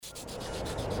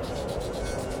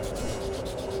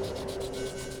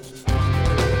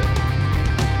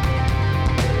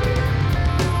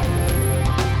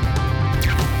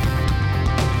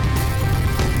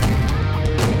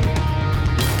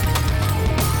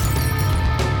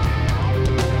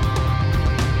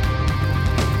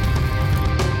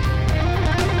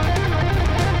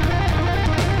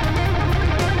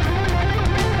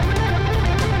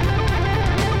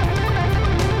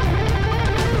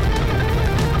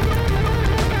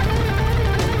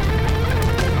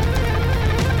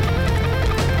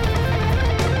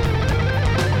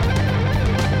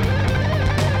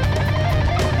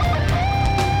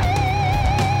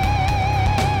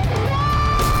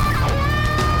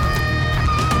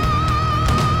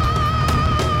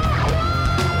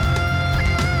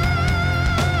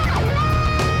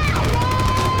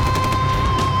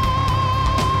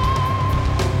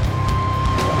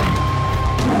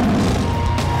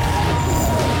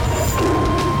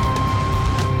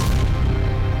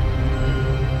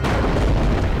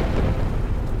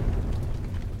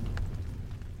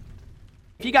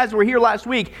you guys were here last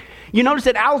week, you noticed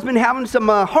that Al's been having some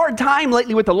hard time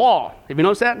lately with the law. Have you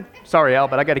noticed that? Sorry, Al,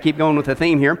 but I got to keep going with the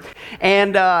theme here.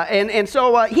 And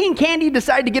so he and Candy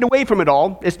decided to get away from it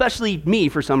all, especially me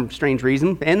for some strange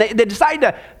reason. And they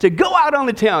decided to go out on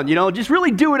the town, just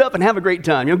really do it up and have a great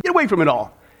time, get away from it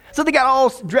all. So they got all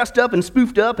dressed up and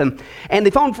spoofed up, and they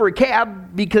phoned for a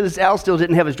cab because Al still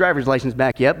didn't have his driver's license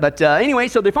back yet. But anyway,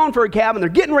 so they phoned for a cab, and they're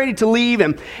getting ready to leave,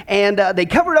 and they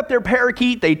covered up their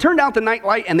parakeet, they turned out the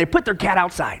nightlight, and they put their cat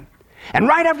outside. And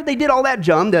right after they did all that,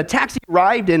 the taxi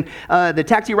arrived, and the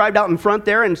taxi arrived out in front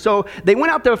there, and so they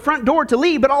went out the front door to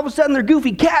leave, but all of a sudden their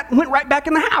goofy cat went right back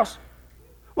in the house.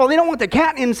 Well, they don't want the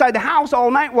cat inside the house all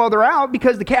night while they're out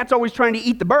because the cat's always trying to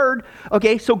eat the bird.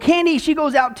 Okay, so Candy, she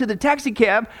goes out to the taxi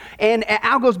cab, and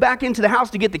Al goes back into the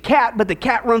house to get the cat, but the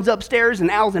cat runs upstairs,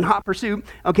 and Al's in hot pursuit.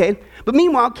 Okay, but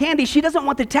meanwhile, Candy, she doesn't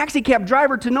want the taxi cab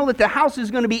driver to know that the house is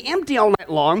going to be empty all night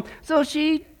long, so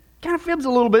she kind of fibs a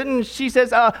little bit, and she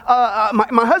says,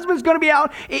 my husband's going to be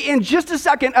out in just a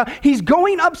second. He's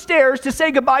going upstairs to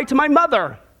say goodbye to my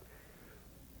mother.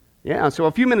 Yeah, so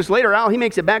a few minutes later, Al, he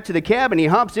makes it back to the cab, and he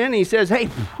hops in, and he says, hey,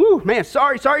 man,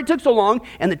 sorry it took so long.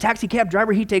 And the taxi cab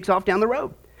driver, he takes off down the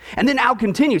road. And then Al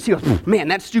continues. He goes, man,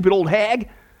 that stupid old hag,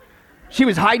 she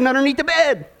was hiding underneath the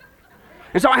bed.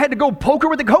 And so I had to go poke her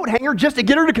with the coat hanger just to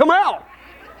get her to come out.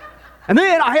 And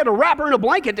then I had to wrap her in a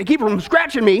blanket to keep her from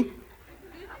scratching me.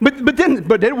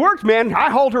 But it worked, man. I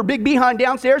hauled her big behind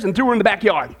downstairs and threw her in the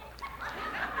backyard.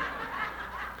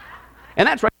 And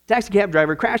that's right. The taxi cab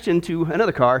driver crashed into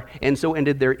another car, and so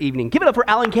ended their evening. Give it up for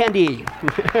Al and Candy.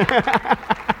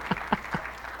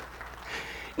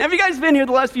 Now, if you guys have been here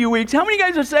the last few weeks, how many of you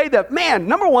guys would say that, man,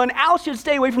 number one, Al should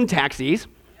stay away from taxis.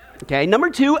 Okay, number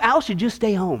two, Al should just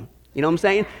stay home. You know what I'm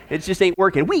saying? It just ain't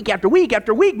working. Week after week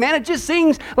after week, man, it just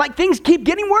seems like things keep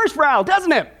getting worse for Al,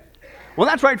 doesn't it? Well,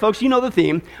 that's right, folks. You know the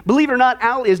theme. Believe it or not,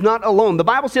 Al is not alone. The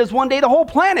Bible says one day the whole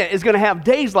planet is going to have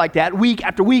days like that, week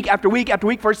after week after week after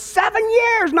week for 7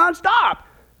 years nonstop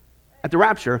at the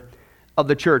rapture of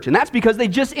the church. And that's because they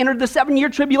just entered the 7-year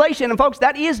tribulation. And folks,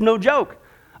 that is no joke.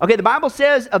 Okay, the Bible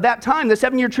says of that time, the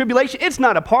 7-year tribulation, it's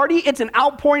not a party, it's an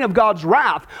outpouring of God's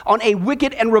wrath on a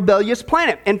wicked and rebellious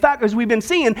planet. In fact, as we've been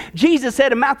seeing, Jesus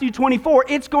said in Matthew 24,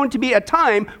 it's going to be a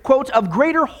time, quote, of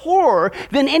greater horror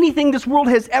than anything this world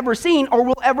has ever seen or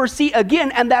will ever see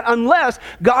again, and that unless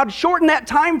God shortened that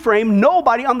time frame,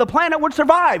 nobody on the planet would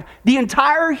survive. The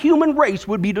entire human race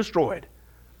would be destroyed.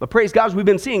 But praise God, as we've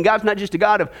been seeing, God's not just a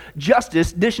God of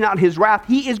justice, dishing out his wrath.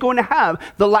 He is going to have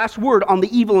the last word on the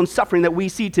evil and suffering that we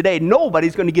see today.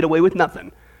 Nobody's going to get away with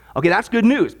nothing. Okay, that's good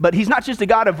news. But he's not just a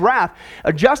God of wrath,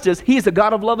 of justice. He is a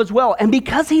God of love as well. And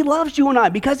because he loves you and I,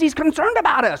 because he's concerned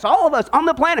about us, all of us on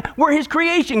the planet, we're his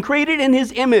creation, created in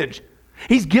his image.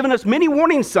 He's given us many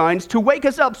warning signs to wake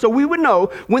us up so we would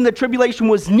know when the tribulation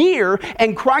was near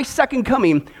and Christ's second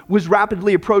coming was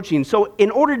rapidly approaching. So in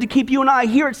order to keep you and I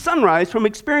here at Sunrise from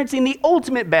experiencing the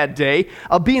ultimate bad day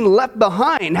of being left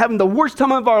behind, having the worst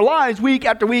time of our lives week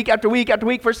after week after week after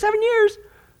week for 7 years,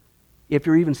 if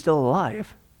you're even still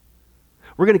alive,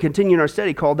 we're going to continue in our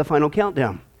study called The Final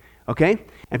Countdown. Okay?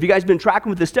 And if you guys have been tracking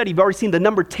with the study, you've already seen the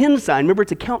number 10 sign. Remember,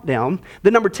 it's a countdown. The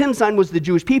number 10 sign was the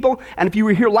Jewish people. And if you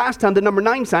were here last time, the number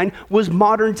 9 sign was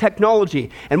modern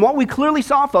technology. And what we clearly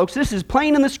saw, folks, this is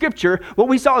plain in the scripture. What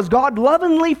we saw is God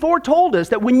lovingly foretold us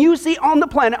that when you see on the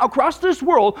planet, across this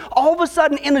world, all of a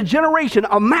sudden in a generation,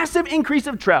 a massive increase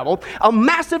of travel, a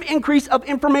massive increase of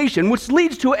information, which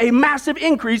leads to a massive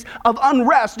increase of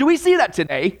unrest. Do we see that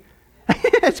today?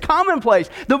 It's commonplace.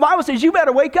 The Bible says you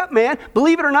better wake up, man.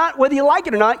 Believe it or not, whether you like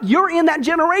it or not, you're in that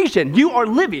generation. You are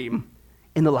living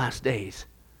in the last days.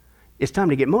 It's time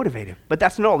to get motivated. But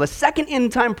that's not all. The second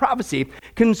end time prophecy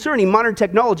concerning modern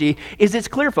technology is it's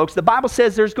clear, folks. The Bible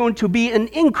says there's going to be an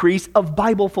increase of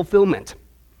Bible fulfillment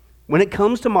when it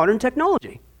comes to modern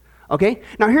technology. Okay?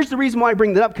 Now, here's the reason why I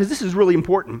bring that up, because this is really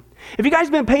important. If you guys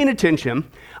have been paying attention,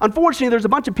 unfortunately, there's a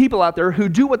bunch of people out there who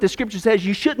do what the scripture says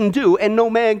you shouldn't do, and no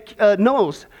man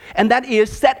knows. And that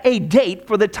is set a date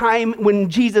for the time when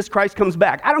Jesus Christ comes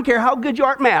back. I don't care how good you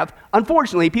are at math.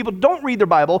 Unfortunately, people don't read their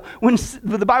Bible when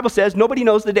the Bible says nobody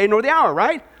knows the day nor the hour,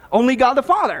 right? Only God the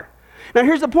Father. Now,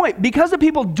 here's the point. Because of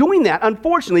people doing that,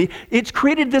 unfortunately, it's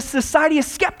created this society of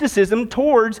skepticism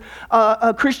towards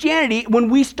Christianity when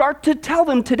we start to tell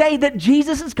them today that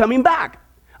Jesus is coming back.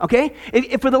 Okay?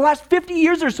 For the last 50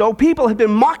 years or so, people have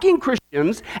been mocking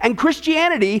Christians and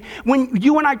Christianity when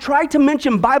you and I try to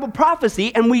mention Bible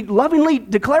prophecy, and we lovingly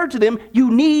declare to them, you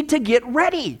need to get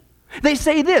ready. They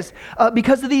say this,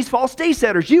 because of these false day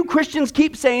setters. You Christians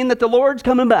keep saying that the Lord's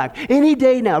coming back any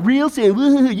day now, real soon.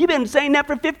 Woo-hoo. You've been saying that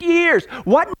for 50 years.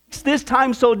 What makes this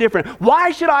time so different?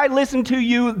 Why should I listen to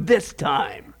you this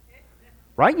time?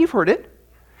 Right? You've heard it.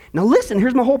 Now listen,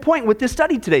 here's my whole point with this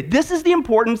study today. This is the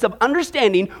importance of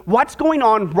understanding what's going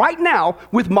on right now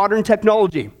with modern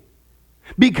technology.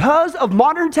 Because of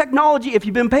modern technology, if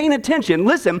you've been paying attention,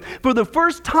 listen, for the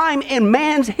first time in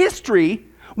man's history,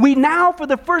 we now, for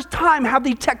the first time, have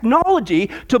the technology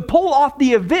to pull off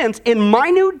the events in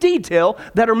minute detail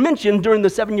that are mentioned during the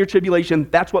 7-year tribulation.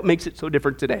 That's what makes it so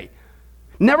different today.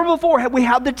 Never before have we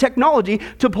had the technology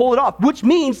to pull it off, which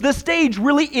means the stage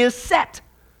really is set.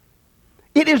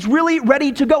 It is really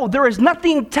ready to go. There is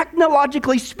nothing,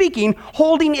 technologically speaking,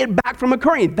 holding it back from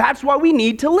occurring. That's why we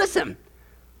need to listen.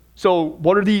 So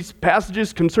what are these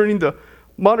passages concerning the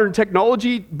modern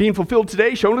technology being fulfilled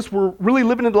today, showing us we're really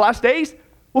living in the last days?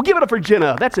 Well, give it up for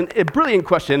Jenna. That's a brilliant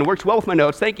question. It works well with my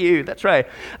notes. Thank you. That's right.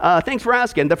 Thanks for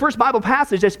asking. The first Bible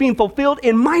passage that's being fulfilled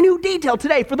in minute detail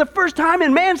today for the first time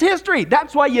in man's history,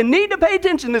 that's why you need to pay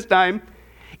attention this time,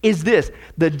 is this: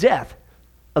 the death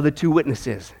of the 2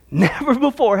 witnesses. Never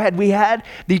before had we had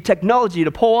the technology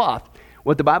to pull off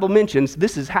what the Bible mentions.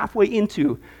 This is halfway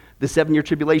into the 7-year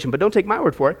tribulation, but don't take my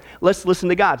word for it. Let's listen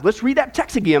to God. Let's read that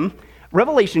text again.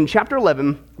 Revelation chapter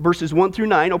 11, verses 1 through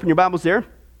 9. Open your Bibles there.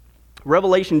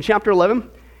 Revelation chapter 11,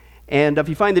 and if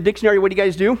you find the dictionary, what do you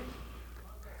guys do?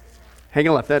 Hang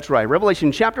on left, that's right.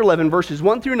 Revelation chapter 11, verses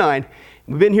 1 through 9.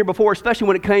 We've been here before, especially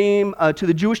when it came to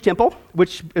the Jewish temple,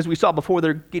 which, as we saw before,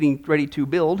 they're getting ready to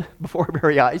build before our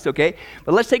very eyes, okay?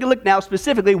 But let's take a look now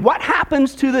specifically. What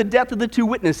happens to the death of the 2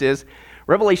 witnesses?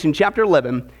 Revelation chapter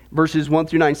 11, verses 1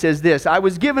 through 9 says this: I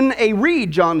was given a reed,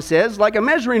 John says, like a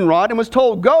measuring rod, and was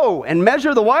told, go and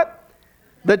measure the what?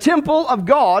 The temple of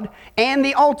God and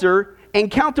the altar, and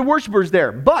count the worshipers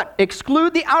there. But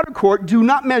exclude the outer court, do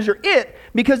not measure it,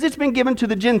 because it's been given to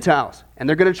the Gentiles. And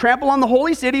they're going to trample on the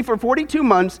holy city for 42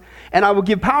 months, and I will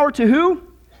give power to who?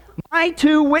 My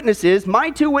two witnesses,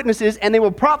 and they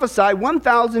will prophesy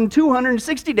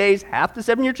 1,260 days, half the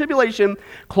 7-year tribulation,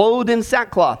 clothed in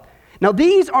sackcloth. Now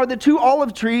these are the 2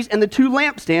 olive trees and the 2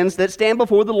 lampstands that stand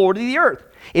before the Lord of the earth.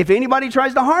 If anybody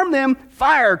tries to harm them,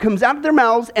 fire comes out of their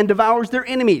mouths and devours their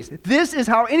enemies. This is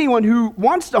how anyone who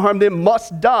wants to harm them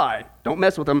must die. Don't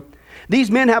mess with them. These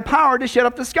men have power to shut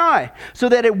up the sky, so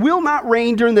that it will not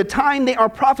rain during the time they are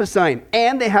prophesying.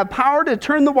 And they have power to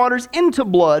turn the waters into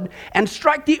blood and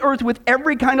strike the earth with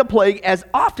every kind of plague as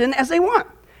often as they want.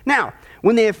 Now,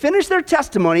 when they have finished their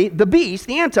testimony, the beast,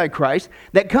 the Antichrist,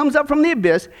 that comes up from the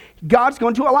abyss, God's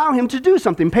going to allow him to do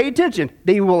something. Pay attention.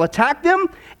 They will attack them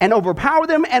and overpower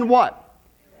them, and what?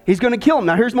 He's going to kill them.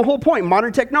 Now, here's my whole point.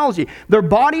 Modern technology. Their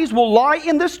bodies will lie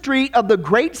in the street of the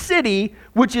great city,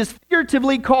 which is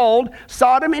figuratively called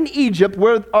Sodom and Egypt,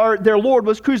 where their Lord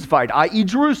was crucified, i.e.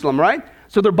 Jerusalem, right?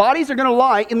 So their bodies are going to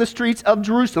lie in the streets of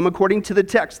Jerusalem, according to the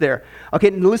text there. Okay,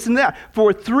 listen to that.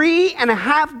 For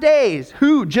 3.5 days.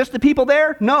 Who? Just the people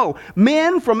there? No.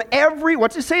 Men from every,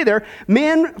 what's it say there?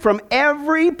 Men from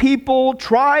every people,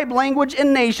 tribe, language,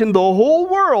 and nation, the whole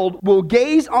world will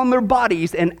gaze on their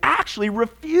bodies and actually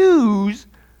refuse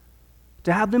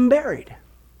to have them buried.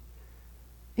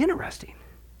 Interesting.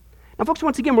 Now, folks,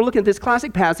 once again, we're looking at this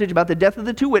classic passage about the death of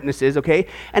the 2 witnesses, okay?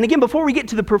 And again, before we get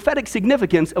to the prophetic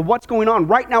significance of what's going on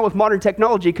right now with modern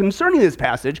technology concerning this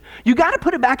passage, you got to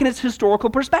put it back in its historical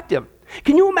perspective.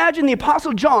 Can you imagine the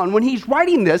Apostle John, when he's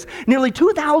writing this nearly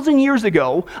 2,000 years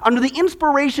ago, under the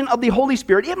inspiration of the Holy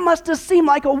Spirit? It must have seemed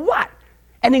like a what?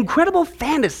 An incredible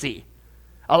fantasy.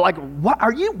 Like, what?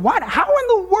 How in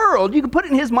the world, you can put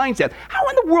it in his mindset, how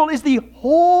in the world is the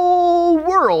whole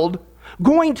world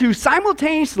going to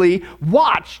simultaneously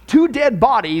watch 2 dead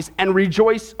bodies and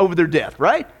rejoice over their death,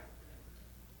 right?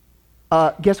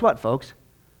 Guess what, folks?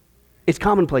 It's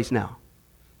commonplace now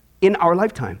in our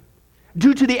lifetime.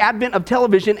 Due to the advent of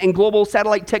television and global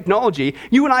satellite technology,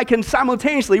 you and I can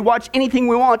simultaneously watch anything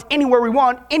we want, anywhere we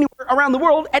want, anywhere around the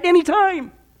world at any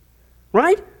time,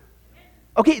 right?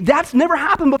 Okay, that's never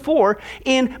happened before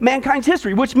in mankind's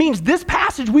history, which means this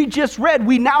passage we just read,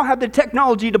 we now have the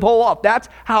technology to pull off. That's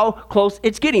how close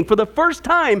it's getting. For the first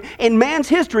time in man's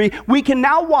history, we can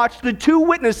now watch the 2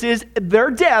 witnesses, their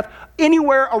death,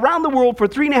 anywhere around the world for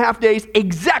 3.5 days,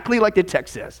 exactly like the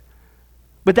text says.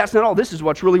 But that's not all. This is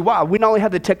what's really wild. We not only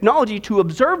have the technology to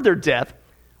observe their death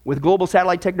with global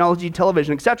satellite technology,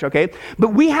 television, etc., okay,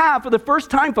 but we have, for the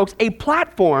first time, folks, a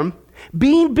platform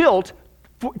being built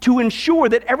to ensure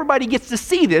that everybody gets to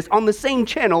see this on the same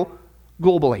channel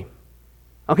globally.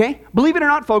 Okay? Believe it or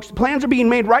not, folks, plans are being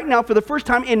made right now for the first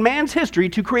time in man's history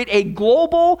to create a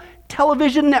global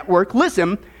television network,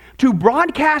 listen, to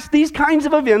broadcast these kinds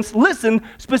of events, listen,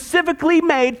 specifically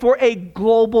made for a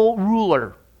global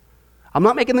ruler. I'm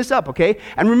not making this up, okay?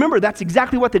 And remember, that's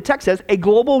exactly what the text says. A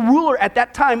global ruler at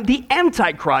that time, the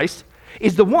Antichrist,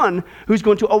 is the one who's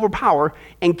going to overpower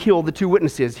and kill the two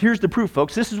witnesses. Here's the proof,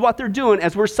 folks. This is what they're doing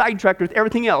as we're sidetracked with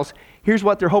everything else. Here's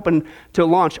what they're hoping to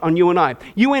launch on you and I.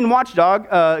 UN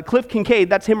watchdog, Cliff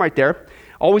Kincaid, that's him right there,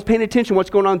 always paying attention to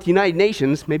what's going on with the United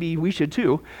Nations. Maybe we should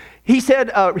too. He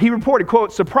said, he reported,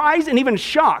 quote, surprise and even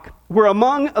shock were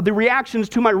among the reactions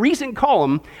to my recent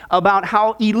column about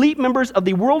how elite members of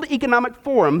the World Economic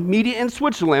Forum, media in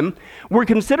Switzerland, were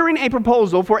considering a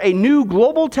proposal for a new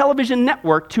global television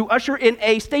network to usher in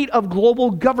a state of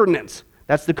global governance.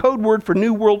 That's the code word for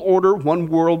New World Order, one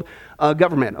world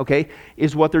government, okay,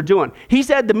 is what they're doing. He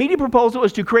said the media proposal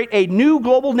is to create a new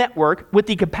global network with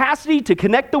the capacity to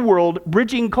connect the world,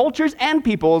 bridging cultures and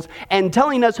peoples, and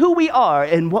telling us who we are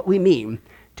and what we mean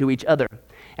to each other.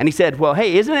 And he said, well,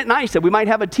 hey, isn't it nice that we might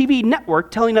have a TV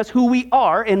network telling us who we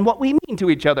are and what we mean to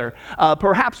each other?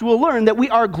 Perhaps we'll learn that we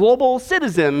are global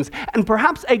citizens, and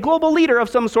perhaps a global leader of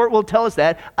some sort will tell us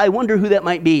that. I wonder who that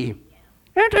might be.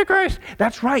 Antichrist.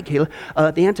 That's right,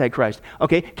 Kayla. The Antichrist.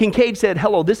 Okay, Kincaid said,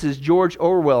 hello, this is George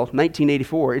Orwell,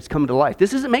 1984. It's come to life.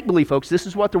 This isn't make-believe, folks. This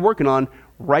is what they're working on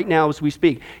right now as we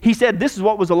speak. He said this is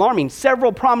what was alarming.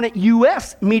 Several prominent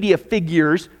U.S. media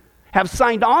figures have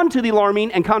signed on to the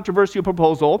alarming and controversial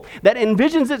proposal that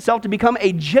envisions itself to become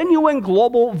a genuine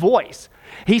global voice.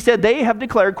 He said they have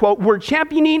declared, quote, we're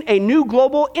championing a new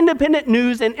global independent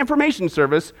news and information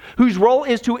service whose role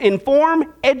is to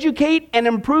inform, educate, and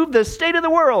improve the state of the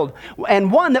world,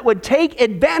 and one that would take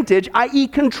advantage, i.e.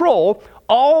 control,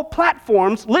 all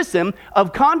platforms, listen,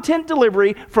 of content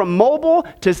delivery from mobile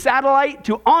to satellite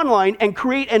to online and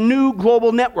create a new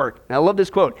global network. Now, I love this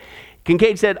quote.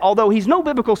 Kincaid said, although he's no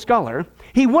biblical scholar,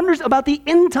 he wonders about the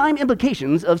end-time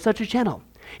implications of such a channel.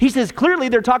 He says, clearly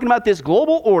they're talking about this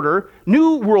global order,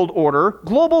 new world order,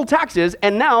 global taxes,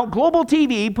 and now global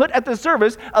TV put at the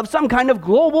service of some kind of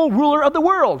global ruler of the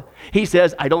world. He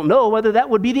says, I don't know whether that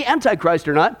would be the Antichrist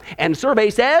or not. And survey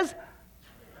says,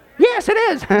 yes, it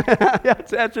is.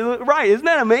 That's absolutely right. Isn't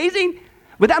that amazing?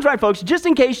 But that's right, folks. Just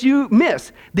in case you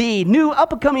miss the new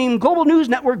up-and-coming Global News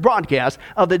Network broadcast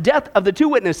of the death of the two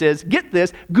witnesses, get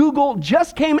this, Google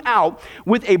just came out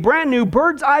with a brand new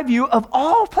bird's eye view of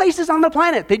all places on the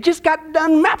planet. They just got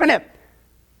done mapping it.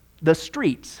 The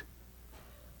streets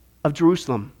of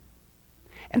Jerusalem.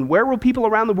 And where will people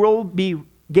around the world be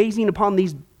gazing upon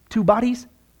these two bodies?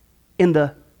 In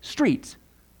the streets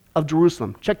of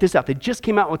Jerusalem. Check this out. They just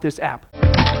came out with this app.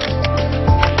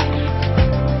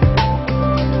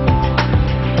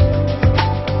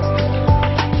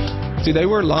 Today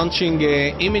we're launching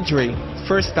imagery,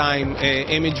 first time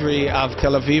imagery of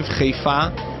Tel Aviv,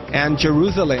 Haifa, and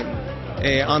Jerusalem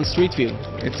on Street View.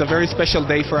 It's a very special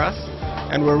day for us,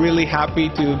 and we're really happy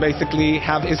to basically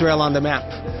have Israel on the map.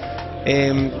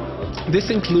 This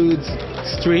includes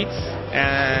streets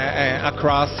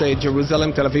across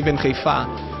Jerusalem, Tel Aviv, and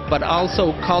Haifa, but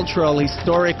also cultural,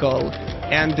 historical,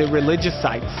 and the religious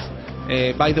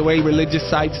sites. By the way, religious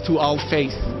sites to all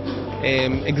faiths.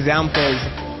 Examples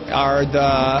are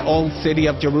the old city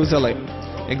of Jerusalem.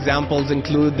 Examples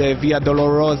include the Via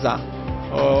Dolorosa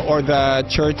or the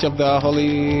Church of the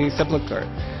Holy Sepulchre.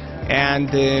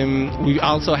 And we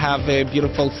also have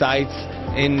beautiful sites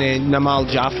in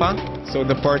Namal Jaffa, so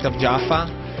the port of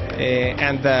Jaffa,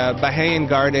 and the Bahaian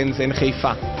Gardens in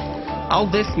Haifa. All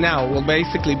this now will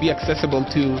basically be accessible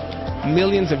to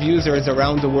millions of users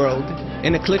around the world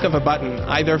in a click of a button,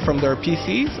 either from their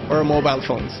PCs or mobile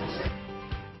phones.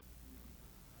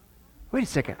 Wait a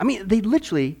second. I mean, they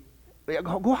literally,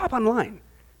 go hop online.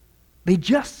 They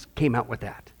just came out with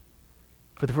that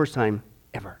for the first time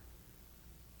ever.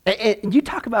 And you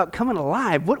talk about coming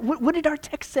alive. What did our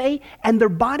text say? And their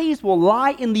bodies will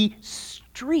lie in the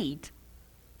street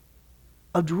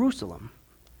of Jerusalem.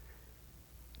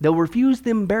 They'll refuse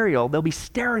them burial. They'll be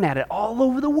staring at it all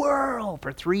over the world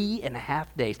for 3.5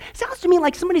 days. Sounds to me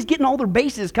like somebody's getting all their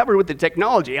bases covered with the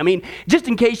technology. I mean, just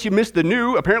in case you missed the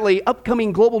new, apparently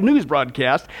upcoming global news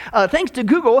broadcast, thanks to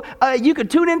Google, you could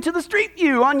tune into the Street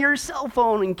View on your cell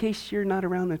phone in case you're not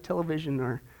around a television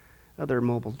or other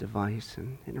mobile device.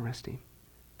 And interesting.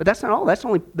 But that's not all. That's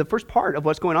only the first part of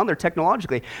what's going on there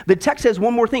technologically. The text says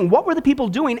one more thing. What were the people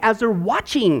doing as they're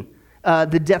watching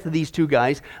the death of these two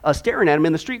guys, staring at him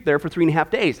in the street there for 3.5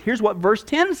 days? Here's what verse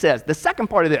 10 says. The second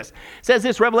part of this says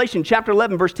this, Revelation chapter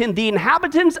 11, verse 10, the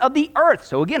inhabitants of the earth,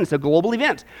 so again, it's a global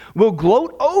event, will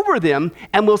gloat over them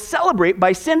and will celebrate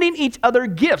by sending each other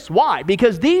gifts. Why?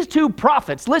 Because these two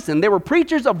prophets, listen, they were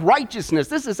preachers of righteousness.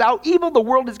 This is how evil the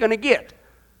world is going to get.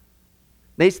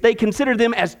 They considered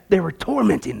them as they were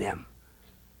tormenting them,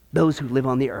 those who live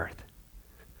on the earth.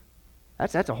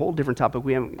 That's a whole different topic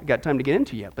we haven't got time to get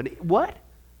into yet. But what?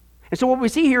 And so what we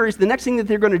see here is the next thing that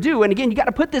they're going to do. And again, you got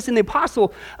to put this in the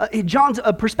Apostle John's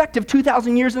perspective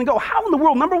 2,000 years ago. How in the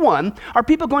world, number one, are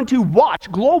people going to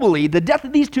watch globally the death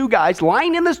of these two guys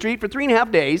lying in the street for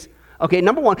 3.5 days? Okay,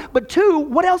 number one. But two,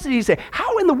 what else did he say?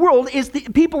 How in the world is the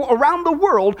people around the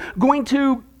world going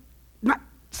to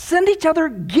send each other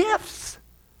gifts?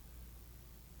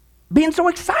 Being so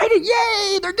excited,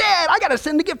 yay, they're dead. I got to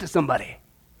send a gift to somebody.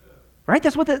 Right?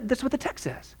 That's what the text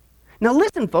says. Now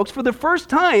listen, folks, for the first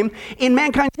time in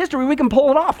mankind's history, we can pull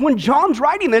it off. When John's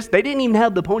writing this, they didn't even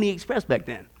have the Pony Express back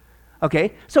then.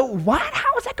 Okay? So what?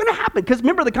 How is that going to happen? Because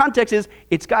remember, the context is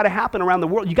it's got to happen around the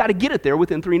world. You got to get it there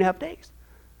within 3.5 days.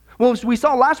 Well, as we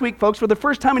saw last week, folks, for the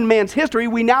first time in man's history,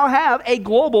 we now have a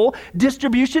global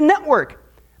distribution network.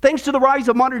 Thanks to the rise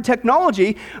of modern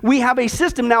technology, we have a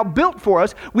system now built for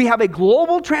us. We have a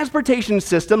global transportation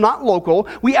system, not local.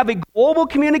 We have a global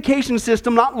communication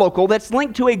system, not local, that's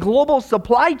linked to a global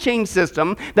supply chain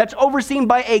system that's overseen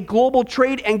by a global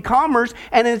trade and commerce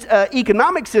and its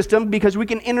economic system, because we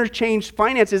can interchange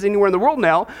finances anywhere in the world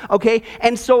now, okay?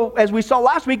 And so, as we saw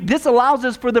last week, this allows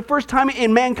us for the first time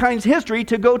in mankind's history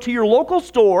to go to your local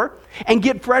store and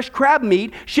get fresh crab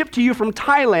meat shipped to you from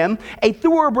Thailand, a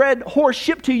thoroughbred horse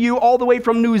shipped to you all the way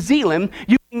from New Zealand.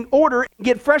 You can order and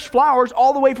get fresh flowers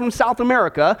all the way from South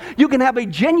America. You can have a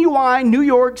genuine New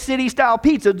York City style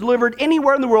pizza delivered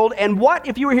anywhere in the world. And what,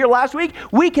 if you were here last week,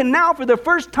 we can now, for the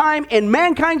first time in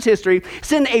mankind's history,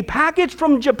 send a package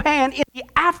from Japan in the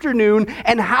afternoon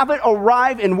and have it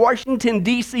arrive in Washington,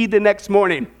 D.C. the next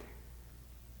morning.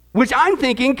 Which I'm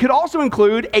thinking could also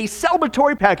include a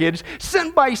celebratory package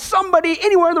sent by somebody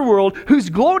anywhere in the world who's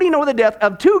gloating over the death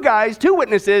of two guys, two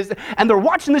witnesses, and they're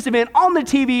watching this event on the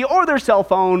TV or their cell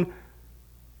phone.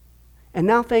 And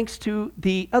now, thanks to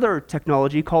the other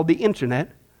technology called the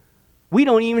internet, we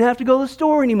don't even have to go to the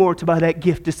store anymore to buy that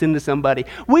gift to send to somebody.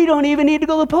 We don't even need to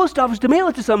go to the post office to mail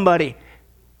it to somebody.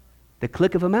 The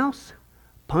click of a mouse,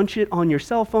 punch it on your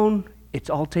cell phone, it's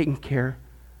all taken care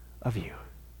of you.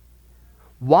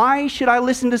 Why should I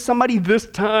listen to somebody this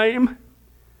time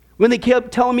when they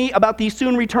kept telling me about the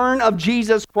soon return of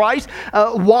Jesus Christ?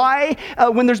 Why,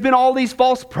 when there's been all these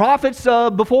false prophets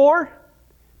before?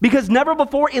 Because never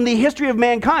before in the history of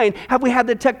mankind have we had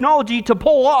the technology to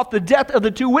pull off the death of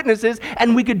the two witnesses,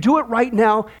 and we could do it right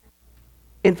now.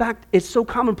 In fact, it's so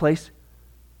commonplace,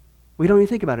 we don't even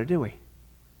think about it, do we?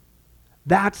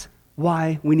 That's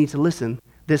why we need to listen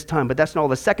this time. But that's not all.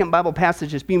 The second Bible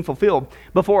passage is being fulfilled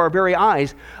before our very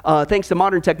eyes, thanks to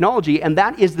modern technology, and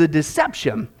that is the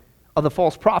deception of the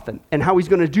false prophet and how he's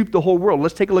going to dupe the whole world.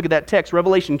 Let's take a look at that text,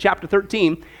 Revelation chapter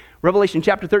 13. Revelation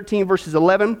chapter 13, verses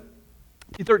 11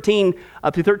 through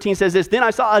 13 says this: Then I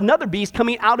saw another beast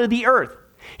coming out of the earth.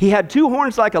 He had two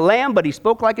horns like a lamb, but he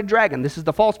spoke like a dragon. This is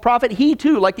the false prophet. He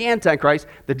too, like the Antichrist,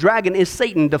 the dragon is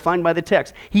Satan, defined by the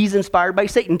text. He's inspired by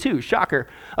Satan too. Shocker.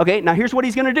 Okay, now here's what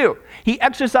he's going to do. He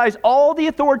exercised all the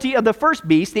authority of the first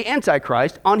beast, the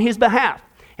Antichrist, on his behalf.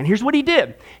 And here's what he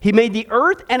did. He made the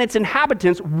earth and its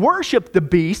inhabitants worship the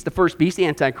beast, the first beast, the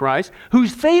Antichrist,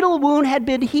 whose fatal wound had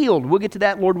been healed. We'll get to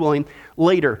that, Lord willing,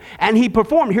 later. And he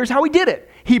performed, here's how he did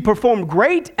it. He performed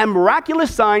great and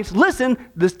miraculous signs. Listen,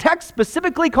 this text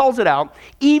specifically calls it out,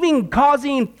 even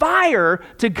causing fire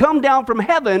to come down from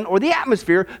heaven or the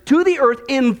atmosphere to the earth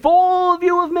in full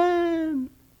view of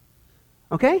men.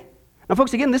 Okay? Now,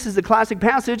 folks, again, this is the classic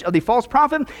passage of the false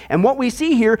prophet, and what we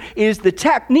see here is the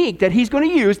technique that he's going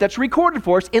to use that's recorded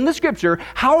for us in the scripture.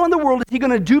 How in the world is he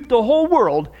going to dupe the whole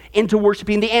world into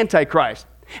worshiping the Antichrist?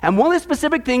 And one of the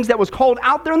specific things that was called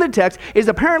out there in the text is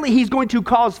apparently he's going to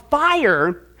cause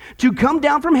fire to come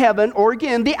down from heaven, or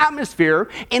again, the atmosphere,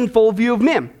 in full view of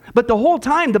men. But the whole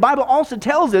time, the Bible also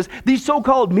tells us these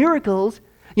so-called miracles,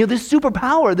 this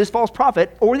superpower this false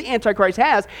prophet or the Antichrist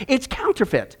has, it's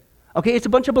counterfeit. Okay, it's a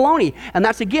bunch of baloney. And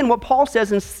that's again what Paul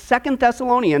says in 2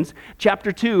 Thessalonians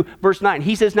chapter 2, verse 9.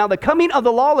 He says, now the coming of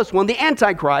the lawless one, the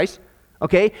Antichrist,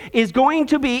 okay, is going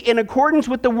to be in accordance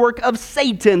with the work of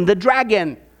Satan, the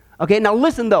dragon. Okay, now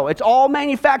listen though, it's all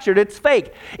manufactured, it's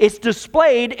fake. It's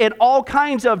displayed in all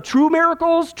kinds of true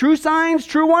miracles, true signs,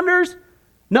 true wonders.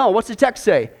 No, what's the text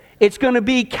say? It's going to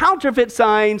be counterfeit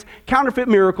signs, counterfeit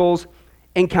miracles,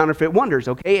 and counterfeit wonders,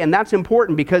 okay? And that's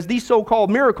important because these so-called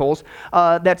miracles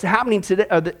that's happening today,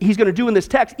 he's going to do in this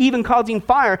text, even causing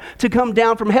fire to come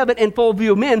down from heaven in full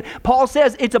view of men, Paul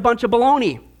says it's a bunch of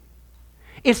baloney.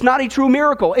 It's not a true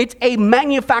miracle. It's a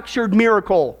manufactured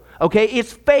miracle, Okay,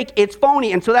 it's fake, it's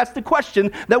phony. And so that's the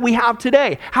question that we have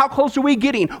today. How close are we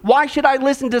getting? Why should I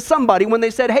listen to somebody when they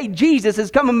said, hey, Jesus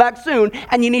is coming back soon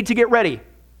and you need to get ready?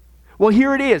 Well,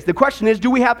 here it is. The question is, do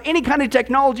we have any kind of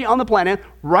technology on the planet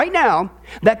right now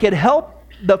that could help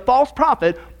the false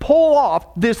prophet pull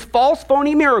off this false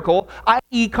phony miracle,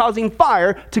 i.e. causing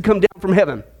fire to come down from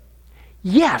heaven?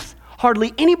 Yes,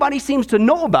 hardly anybody seems to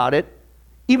know about it,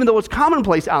 even though it's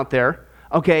commonplace out there,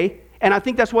 okay? And I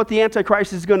think that's what the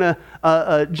Antichrist is going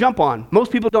to jump on.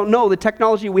 Most people don't know the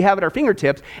technology we have at our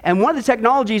fingertips. And one of the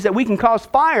technologies that we can cause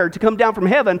fire to come down from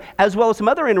heaven, as well as some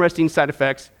other interesting side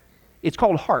effects, it's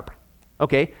called HAARP.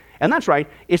 Okay? And that's right.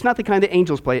 It's not the kind that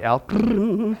angels play out.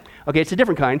 Okay, it's a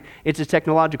different kind. It's a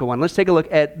technological one. Let's take a look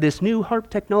at this new HAARP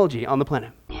technology on the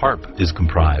planet. HAARP is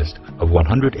comprised of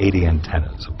 180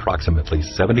 antennas, approximately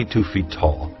 72 feet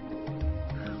tall,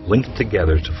 linked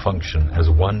together to function as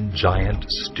one giant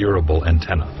steerable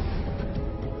antenna.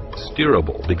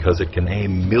 Steerable because it can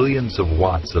aim millions of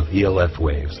watts of ELF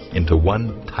waves into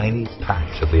one tiny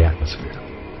patch of the atmosphere.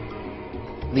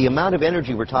 The amount of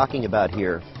energy we're talking about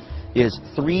here is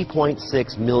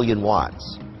 3.6 million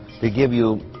watts. To give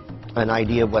you an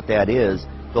idea of what that is,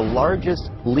 the largest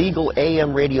legal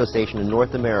AM radio station in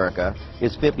North America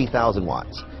is 50,000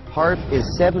 watts. HAARP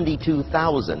is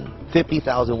 72,000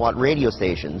 50,000 watt radio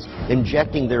stations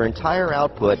injecting their entire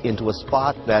output into a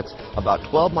spot that's about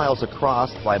 12 miles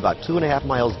across by about 2.5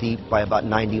 miles deep by about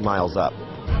 90 miles up.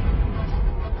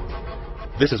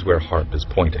 This is where HAARP is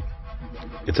pointing.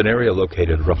 It's an area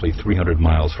located roughly 300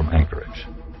 miles from Anchorage.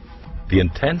 The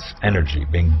intense energy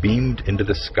being beamed into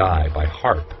the sky by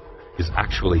HAARP is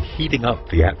actually heating up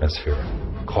the atmosphere,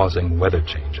 causing weather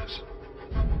changes.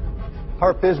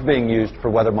 HAARP is being used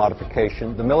for weather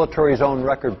modification. The military's own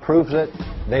record proves it.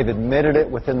 They've admitted it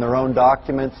within their own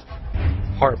documents.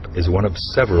 HAARP is one of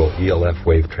several ELF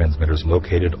wave transmitters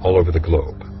located all over the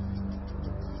globe.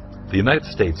 The United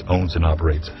States owns and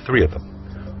operates 3 of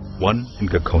them. One in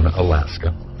Gacona,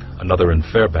 Alaska, another in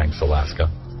Fairbanks, Alaska,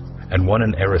 and one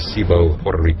in Arecibo,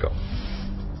 Puerto Rico.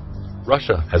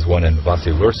 Russia has one in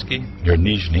Vasilursky near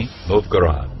Nizhny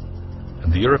Novgorod,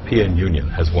 and the European Union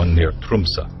has one near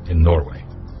Tromsø in Norway.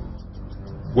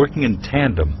 Working in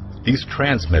tandem, these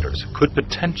transmitters could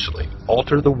potentially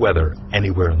alter the weather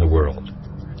anywhere in the world,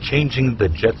 changing the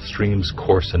jet stream's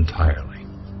course entirely,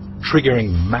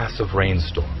 triggering massive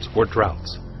rainstorms or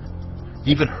droughts.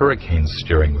 Even hurricane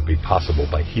steering would be possible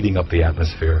by heating up the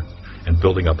atmosphere and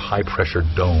building up high-pressure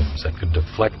domes that could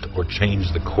deflect or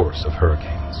change the course of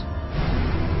hurricanes.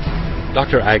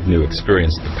 Dr. Agnew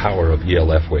experienced the power of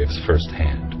ELF waves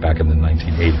firsthand back in the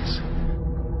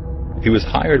 1980s. He was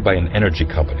hired by an energy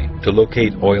company to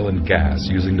locate oil and gas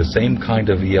using the same kind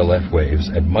of ELF waves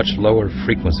at much lower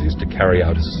frequencies to carry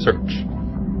out his search.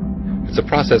 It's a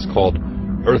process called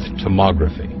Earth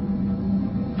tomography.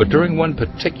 But during one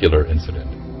particular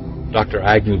incident, Dr.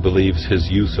 Agnew believes his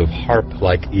use of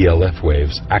HAARP-like ELF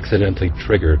waves accidentally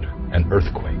triggered an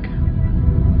earthquake.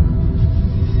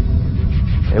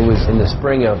 It was in the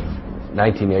spring of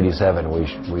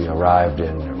 1987 we arrived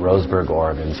in Roseburg,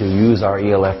 Oregon to use our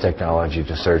ELF technology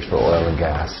to search for oil and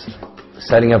gas.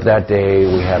 Setting up that day,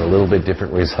 we had a little bit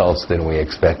different results than we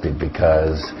expected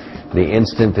because the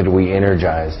instant that we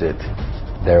energized it,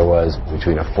 there was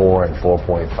between a 4 and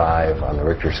 4.5 on the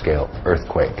Richter scale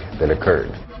earthquake that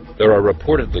occurred. There are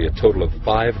reportedly a total of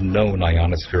 5 known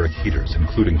ionospheric heaters,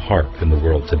 including HAARP, in the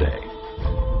world today.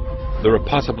 There are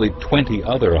possibly 20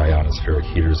 other ionospheric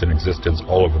heaters in existence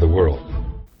all over the world.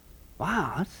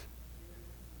 Wow, that's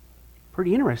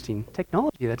pretty interesting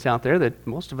technology that's out there that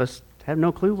most of us have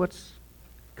no clue what's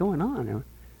going on.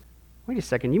 Wait a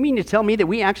second, you mean to tell me that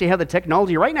we actually have the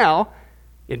technology right now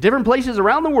in different places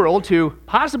around the world to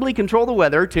possibly control the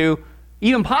weather, to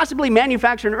even possibly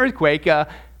manufacture an earthquake?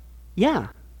 Yeah,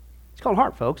 it's called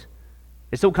HAARP, folks.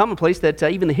 It's so commonplace that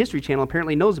even the History Channel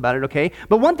apparently knows about it, okay?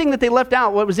 But one thing that they left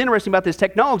out, what was interesting about this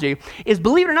technology, is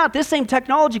believe it or not, this same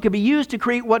technology could be used to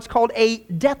create what's called a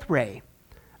death ray,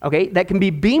 okay? That can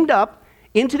be beamed up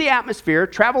into the atmosphere,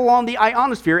 travel along the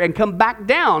ionosphere, and come back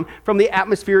down from the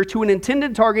atmosphere to an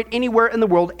intended target anywhere in the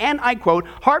world. And I quote,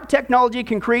 HAARP technology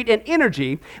can create an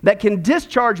energy that can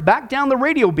discharge back down the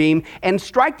radio beam and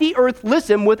strike the earth,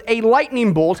 listen, with a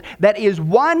lightning bolt that is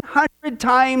 100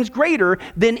 times greater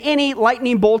than any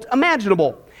lightning bolt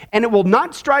imaginable. And it will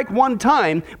not strike one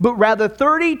time, but rather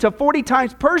 30 to 40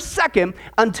 times per second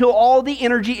until all the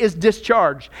energy is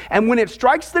discharged. And when it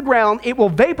strikes the ground, it will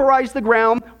vaporize the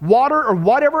ground, water, or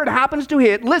whatever it happens to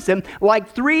hit, listen, like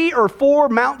 3 or 4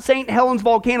 Mount St. Helens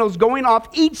volcanoes going off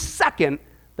each second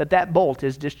that bolt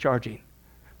is discharging.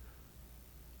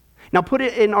 Now put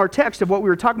it in our text of what we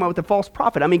were talking about with the false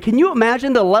prophet. I mean, can you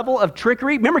imagine the level of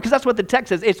trickery? Remember, because that's what the text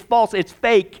says. It's false, it's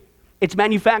fake, it's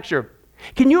manufactured.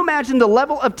 Can you imagine the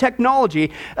level of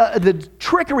technology, the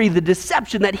trickery, the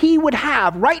deception that he would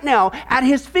have right now at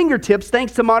his fingertips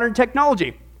thanks to modern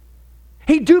technology?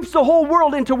 He dupes the whole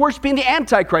world into worshiping the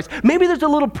Antichrist. Maybe there's a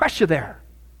little pressure there.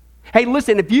 Hey,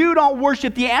 listen, if you don't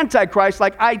worship the Antichrist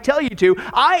like I tell you to,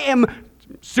 I am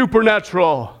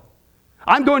supernatural.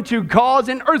 I'm going to cause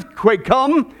an earthquake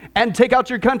come and take out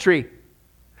your country.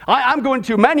 I'm going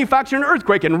to manufacture an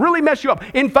earthquake and really mess you up.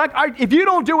 In fact, if you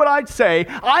don't do what I say,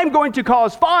 I'm going to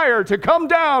cause fire to come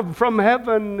down from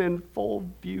heaven in full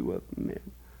view of men.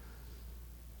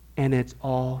 And it's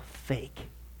all fake.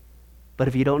 But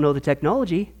if you don't know the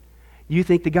technology, you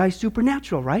think the guy's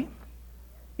supernatural, right?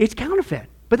 It's counterfeit.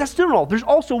 But that's still not all. There's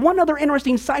also one other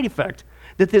interesting side effect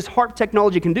that this HAARP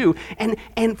technology can do.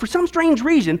 And for some strange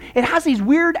reason, it has these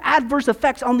weird adverse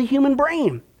effects on the human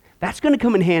brain. That's going to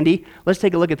come in handy. Let's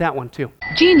take a look at that one too.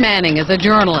 Jean Manning is a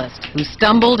journalist who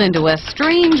stumbled into a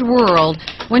strange world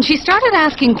when she started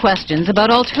asking questions about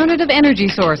alternative energy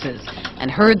sources and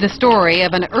heard the story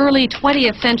of an early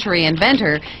 20th century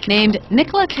inventor named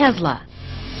Nikola Tesla.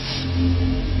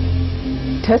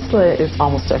 Tesla is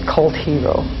almost a cult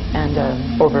hero and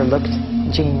an overlooked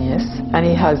genius, and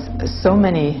he has so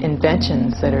many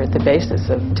inventions that are at the basis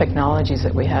of technologies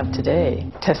that we have today.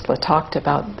 Tesla talked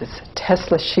about this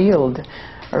Tesla shield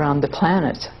around the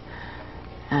planet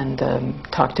and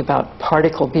talked about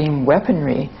particle beam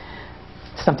weaponry,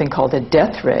 something called a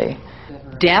death ray.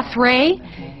 Death ray?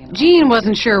 Jean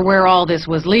wasn't sure where all this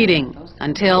was leading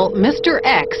until Mr.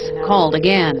 X called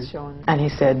again. And he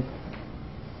said,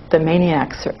 the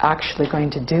maniacs are actually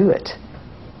going to do it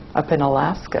up in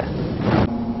Alaska.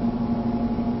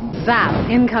 Zap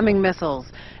incoming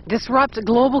missiles, disrupt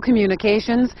global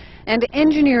communications, and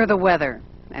engineer the weather.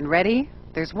 And ready?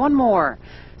 There's one more.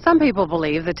 Some people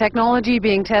believe the technology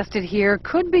being tested here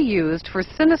could be used for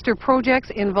sinister projects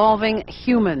involving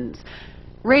humans.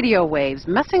 Radio waves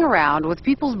messing around with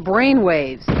people's brain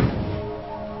waves.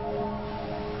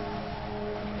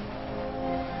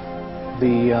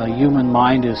 The human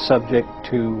mind is subject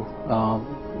to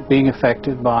being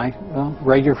affected by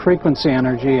radio frequency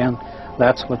energy, and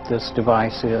that's what this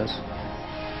device is.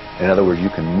 In other words, you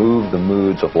can move the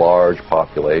moods of large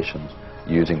populations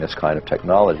using this kind of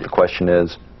technology. The question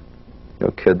is,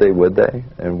 could they, would they?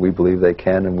 And we believe they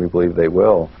can, and we believe they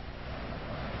will.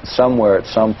 Somewhere at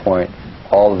some point,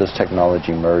 all of this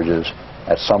technology merges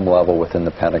at some level within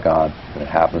the Pentagon, and it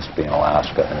happens to be in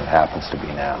Alaska, and it happens to be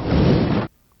now.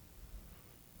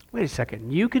 Wait a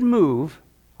second. You can move,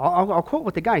 I'll quote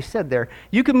what the guy said there,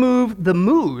 you can move the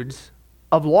moods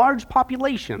of large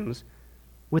populations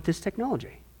with this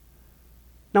technology.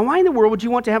 Now, why in the world would you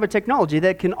want to have a technology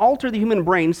that can alter the human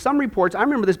brain? Some reports, I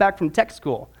remember this back from tech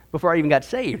school, before I even got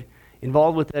saved,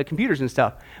 involved with computers and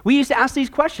stuff. We used to ask these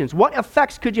questions. What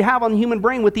effects could you have on the human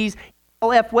brain with these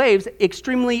ELF waves,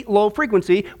 extremely low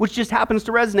frequency, which just happens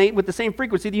to resonate with the same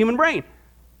frequency of the human brain?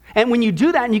 And when you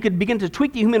do that and you could begin to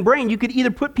tweak the human brain, you could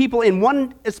either put people in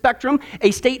one spectrum,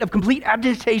 a state of complete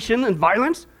agitation and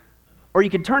violence, or you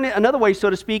could turn it another way, so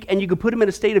to speak, and you could put them in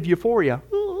a state of euphoria,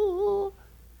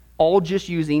 all just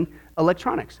using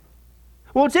electronics.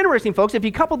 Well, it's interesting, folks, if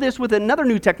you couple this with another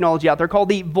new technology out there called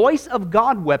the Voice of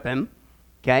God weapon,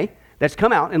 okay, that's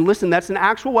come out, and listen, that's an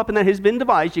actual weapon that has been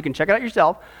devised. You can check it out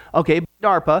yourself, okay,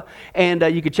 DARPA, and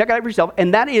you can check it out for yourself,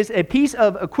 and that is a piece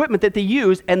of equipment that they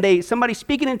use, and somebody's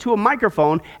speaking into a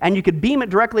microphone, and you could beam it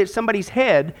directly at somebody's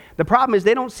head. The problem is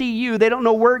they don't see you, they don't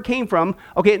know where it came from.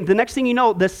 Okay, the next thing you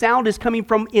know, the sound is coming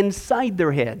from inside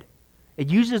their head. It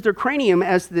uses their cranium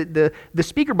as the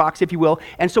speaker box, if you will,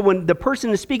 and so when the person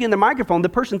is speaking in the microphone, the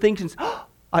person thinks,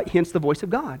 hence the voice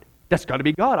of God. That's got to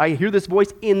be God. I hear this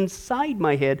voice inside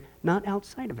my head, not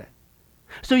outside of it.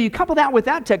 So you couple that with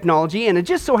that technology, and it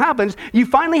just so happens you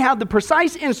finally have the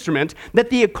precise instrument that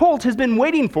the occult has been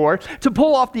waiting for to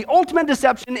pull off the ultimate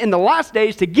deception in the last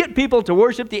days to get people to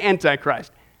worship the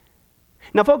Antichrist.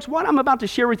 Now, folks, what I'm about to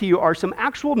share with you are some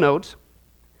actual notes,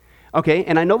 okay,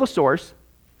 and I know the source,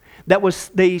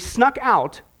 they snuck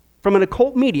out from an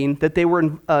occult meeting that they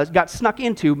got snuck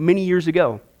into many years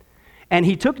ago. And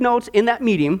he took notes in that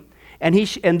meeting, and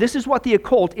this is what the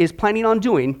occult is planning on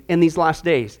doing in these last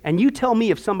days. And you tell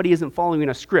me if somebody isn't following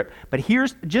a script. But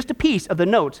here's just a piece of the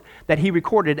notes that he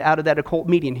recorded out of that occult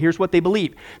meeting. Here's what they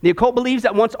believe. The occult believes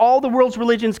that once all the world's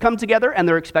religions come together, and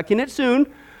they're expecting it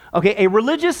soon, okay, a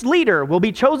religious leader will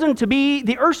be chosen to be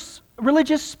the Earth's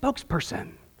religious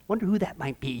spokesperson. Wonder who that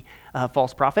might be,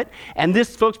 false prophet. And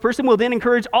this spokesperson will then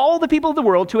encourage all the people of the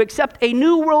world to accept a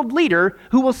new world leader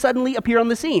who will suddenly appear on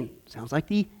the scene. Sounds like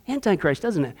the Antichrist,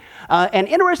 doesn't it? And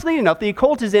interestingly enough, the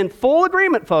occult is in full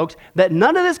agreement, folks, that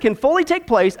none of this can fully take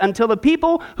place until the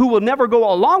people who will never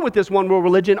go along with this one world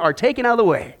religion are taken out of the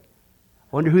way.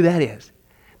 Wonder who that is.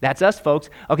 That's us, folks.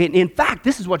 Okay, in fact,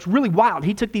 this is what's really wild.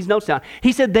 He took these notes down.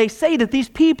 He said they say that these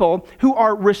people who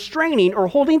are restraining or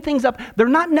holding things up, they're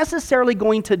not necessarily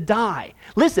going to die.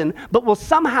 Listen, but will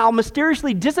somehow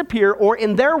mysteriously disappear or,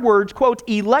 in their words, quote,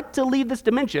 elect to leave this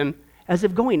dimension as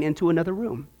if going into another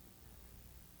room.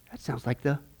 That sounds like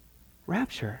the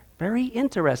rapture. Very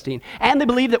interesting. And they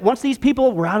believe that once these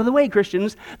people were out of the way,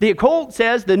 Christians, the occult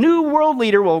says the new world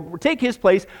leader will take his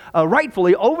place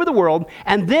rightfully over the world,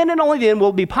 and then and only then will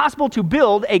it be possible to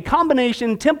build a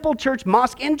combination temple, church,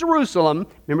 mosque in Jerusalem.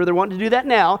 Remember, they're wanting to do that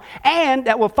now. And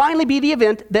that will finally be the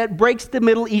event that breaks the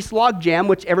Middle East logjam,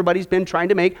 which everybody's been trying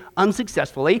to make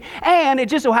unsuccessfully. And it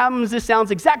just so happens this sounds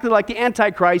exactly like the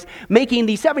Antichrist making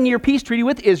the 7-year peace treaty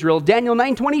with Israel, Daniel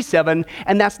 9:27,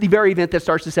 and that's the very event that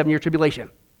starts the 7-year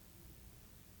tribulation.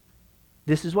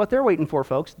 This is what they're waiting for,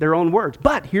 folks, their own words.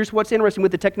 But here's what's interesting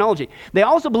with the technology. They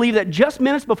also believe that just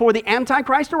minutes before the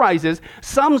Antichrist arises,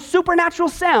 some supernatural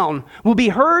sound will be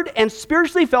heard and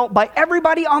spiritually felt by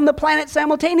everybody on the planet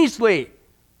simultaneously.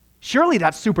 Surely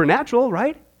that's supernatural,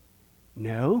 right?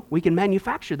 No, we can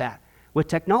manufacture that with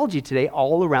technology today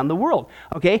all around the world,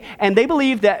 okay? And they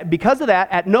believe that because of that,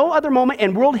 at no other moment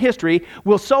in world history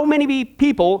will so many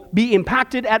people be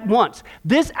impacted at once.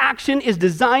 This action is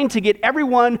designed to get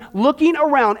everyone looking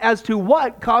around as to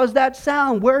what caused that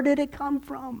sound. Where did it come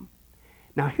from?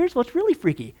 Now, here's what's really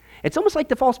freaky. It's almost like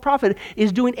the false prophet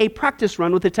is doing a practice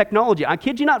run with the technology. I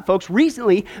kid you not, folks.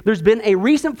 Recently, there's been a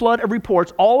recent flood of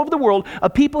reports all over the world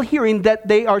of people hearing that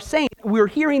they are saying, we're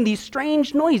hearing these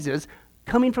strange noises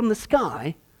coming from the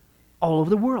sky all over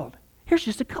the world. Here's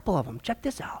just a couple of them. Check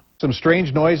this out. Some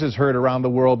strange noises heard around the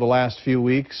world the last few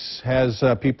weeks has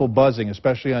people buzzing,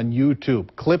 especially on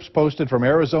YouTube. Clips posted from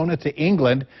Arizona to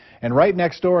England and right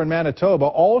next door in Manitoba,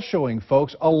 all showing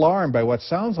folks alarmed by what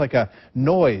sounds like a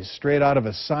noise straight out of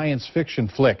a science fiction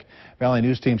flick. Valley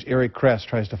News Team's Eric Kress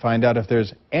tries to find out if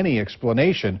there's any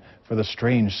explanation for the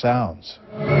strange sounds.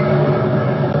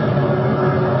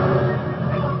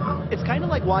 It's kind of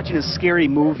like watching a scary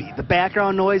movie. The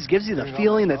background noise gives you the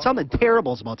feeling that something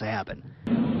terrible is about to happen.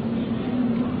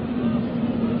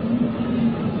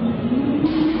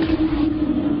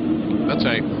 That's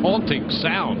a haunting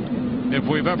sound, if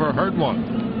we've ever heard one.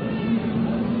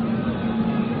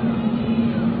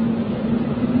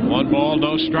 One ball,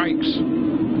 no strikes.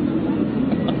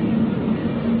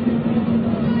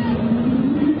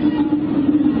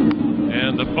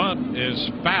 And the bunt is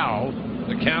foul.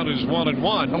 The count is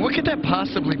 1-1. Now what could that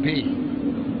possibly be?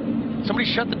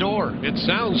 Somebody shut the door. It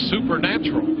sounds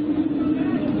supernatural.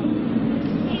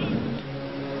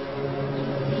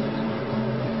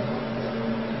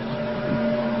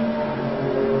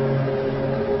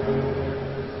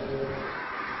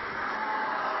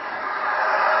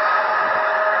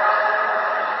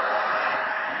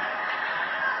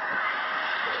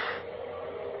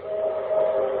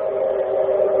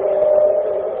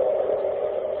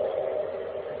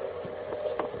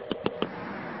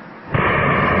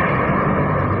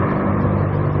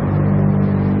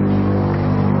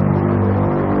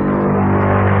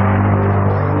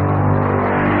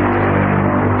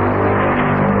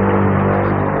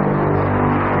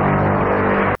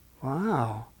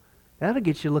 That'll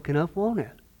get you looking up, won't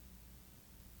it?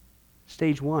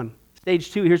 Stage 1.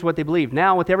 Stage 2, here's what they believe.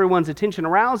 Now, with everyone's attention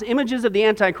aroused, images of the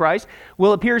Antichrist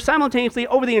will appear simultaneously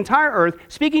over the entire earth,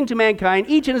 speaking to mankind,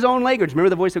 each in his own language.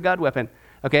 Remember the voice of God weapon.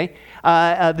 Okay?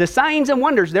 The signs and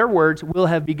wonders, their words, will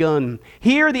have begun.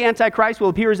 Here, the Antichrist will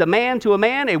appear as a man to a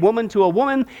man, a woman to a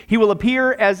woman. He will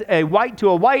appear as a white to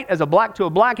a white, as a black to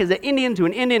a black, as an Indian to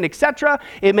an Indian, etc.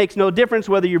 It makes no difference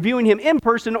whether you're viewing him in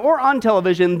person or on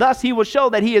television. Thus, he will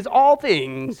show that he is all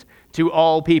things to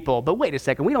all people. But wait a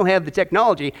second, we don't have the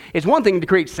technology. It's one thing to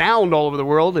create sound all over the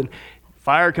world and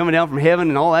fire coming down from heaven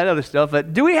and all that other stuff.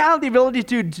 But do we have the ability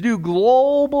to do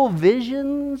global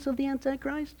visions of the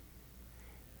Antichrist?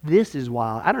 This is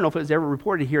wild. I don't know if it was ever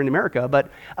reported here in America,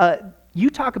 but you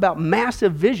talk about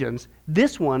massive visions.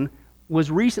 This one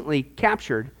was recently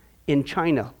captured in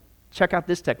China. Check out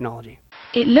this technology.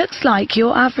 It looks like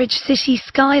your average city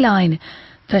skyline,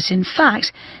 but in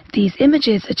fact, these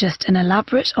images are just an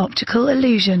elaborate optical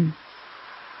illusion.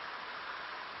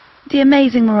 The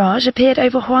amazing mirage appeared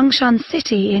over Huangshan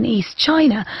City in East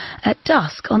China at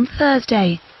dusk on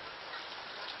Thursday.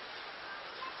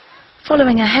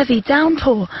 Following a heavy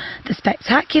downpour, the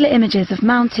spectacular images of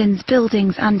mountains,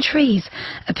 buildings and trees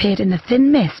appeared in the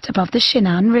thin mist above the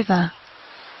Shinan River.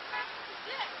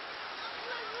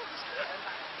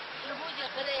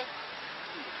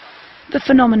 The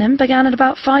phenomenon began at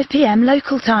about 5 p.m.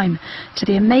 local time, to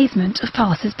the amazement of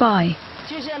passers-by.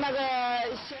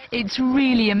 It's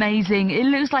really amazing. It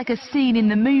looks like a scene in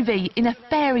the movie, in a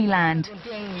fairyland.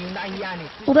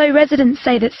 Although residents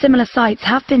say that similar sights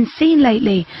have been seen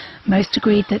lately, most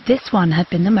agreed that this one had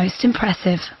been the most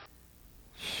impressive.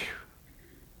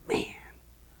 Man,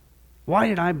 why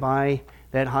did I buy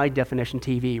that high-definition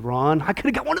TV, Ron? I could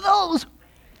have got one of those.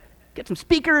 Get some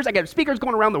speakers. I got speakers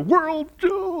going around the world.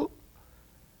 Oh.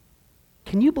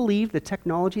 Can you believe the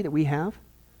technology that we have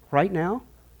right now?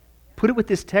 Put it with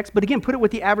this text, but again, put it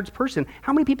with the average person.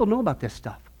 How many people know about this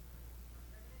stuff?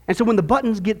 And so when the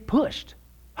buttons get pushed,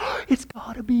 it's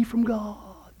got to be from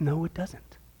God. No, it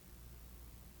doesn't.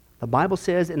 The Bible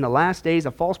says in the last days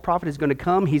a false prophet is going to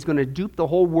come. He's going to dupe the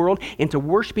whole world into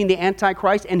worshiping the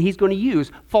Antichrist, and he's going to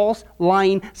use false,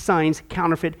 lying signs,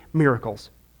 counterfeit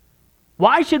miracles.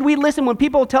 Why should we listen when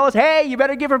people tell us, hey, you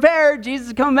better get prepared, Jesus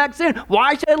is coming back soon?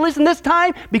 Why should I listen this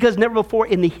time? Because never before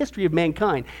in the history of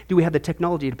mankind do we have the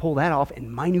technology to pull that off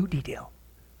in minute detail.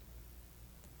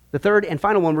 The third and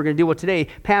final one we're going to deal with today,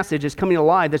 passage is coming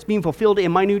alive, that's being fulfilled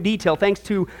in minute detail thanks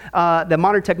to the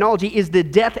modern technology, is the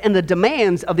death and the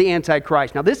demands of the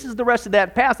Antichrist. Now, this is the rest of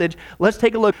that passage. Let's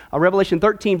take a look. Revelation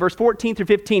 13, verse 14 through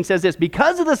 15 says this: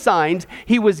 because of the signs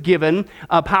he was given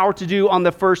power to do on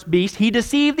the first beast, he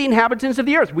deceived the inhabitants of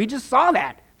the earth. We just saw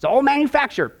that. It's all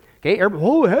manufactured. Okay,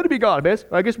 it had to be God,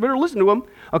 I guess we better listen to him.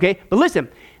 Okay, but listen,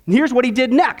 here's what he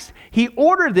did next. He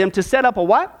ordered them to set up a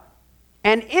what?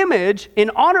 An image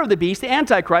in honor of the beast, the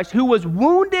Antichrist, who was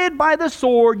wounded by the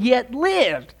sword, yet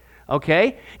lived.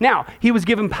 Okay? Now, he was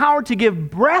given power to give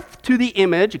breath to the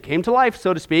image, it came to life,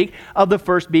 so to speak, of the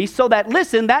first beast, so that,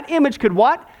 listen, that image could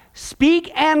what?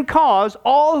 Speak and cause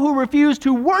all who refuse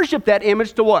to worship that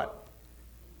image to what?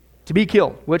 To be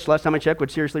killed, which, last time I checked, would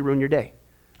seriously ruin your day.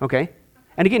 Okay?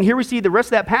 And again, here we see the rest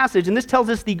of that passage, and this tells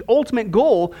us the ultimate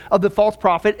goal of the false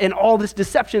prophet and all this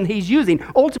deception he's using.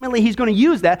 Ultimately, he's going to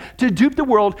use that to dupe the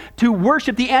world to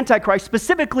worship the Antichrist.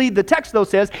 Specifically, the text, though,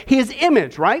 says his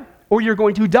image, right? Or you're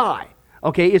going to die,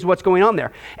 okay, is what's going on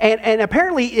there. And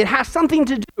apparently, it has something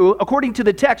to do, according to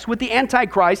the text, with the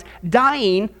Antichrist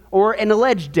dying or an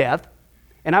alleged death.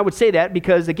 And I would say that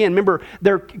because, again, remember,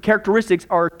 their characteristics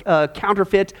are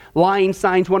counterfeit, lying,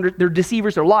 signs, wonders. They're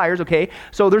deceivers, they're liars, okay?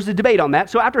 So there's a debate on that.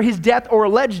 So after his death or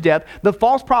alleged death, the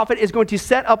false prophet is going to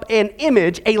set up an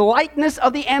image, a likeness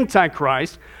of the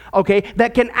Antichrist, okay,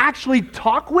 that can actually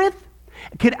talk with,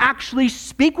 can actually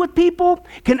speak with people,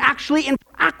 can actually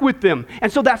interact with them.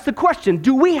 And so that's the question.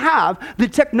 Do we have the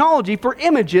technology for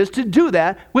images to do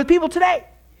that with people today?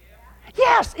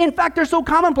 Yes, in fact, they're so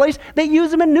commonplace, they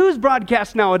use them in news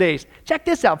broadcasts nowadays. Check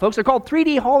this out, folks. They're called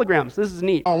 3D holograms. This is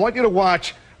neat. I want you to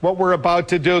watch what we're about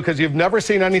to do because you've never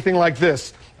seen anything like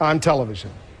this on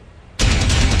television.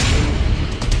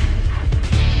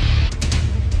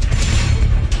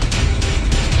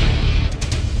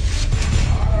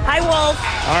 Hi,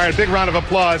 Wolf. All right, big round of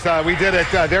applause. We did it.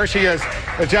 There she is,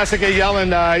 Jessica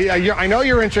Yellen. I know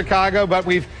you're in Chicago, but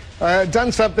we've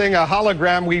done something, a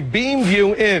hologram. We beamed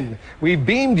you in. We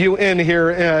beamed you in here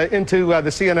into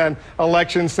the CNN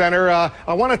Election Center.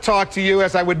 I want to talk to you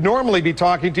as I would normally be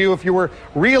talking to you if you were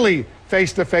really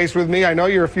face-to-face with me. I know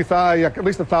you're at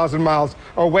least 1,000 miles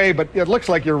away, but it looks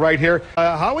like you're right here.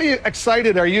 How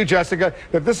excited are you, Jessica,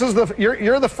 that this is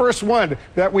you're the first one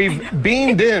that we've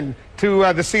beamed in to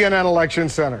the CNN Election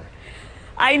Center?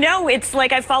 I know, it's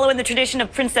like I follow in the tradition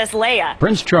of Princess Leia.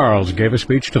 Prince Charles gave a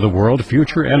speech to the World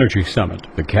Future Energy Summit.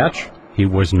 The catch? He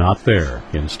was not there.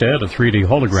 Instead, a 3D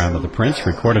hologram of the prince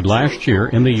recorded last year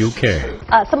in the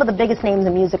UK. Some of the biggest names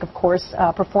in music, of course,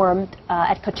 performed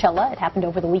at Coachella. It happened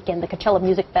over the weekend, the Coachella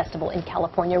Music Festival in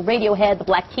California. Radiohead, the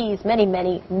Black Keys, many,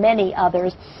 many, many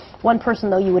others. One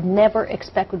person, though, you would never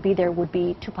expect would be there would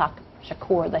be Tupac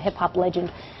Shakur, the hip-hop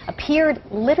legend,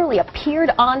 literally appeared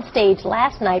on stage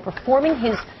last night performing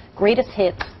his greatest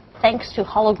hits thanks to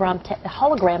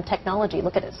hologram technology.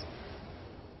 Look at this.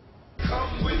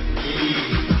 Come with me.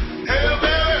 Hey,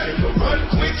 baby, take a run,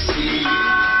 quick speed.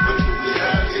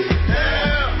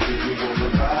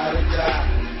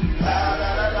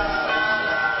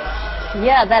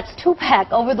 Yeah, that's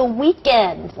Tupac over the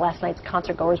weekend. Last night's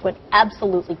concert goers went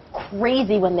absolutely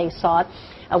crazy when they saw it.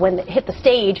 When it hit the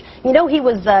stage, you know, he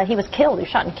was killed. He was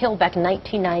shot and killed back in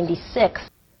 1996.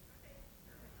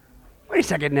 Wait a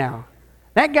second now.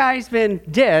 That guy's been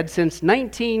dead since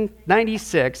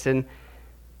 1996, and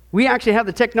we actually have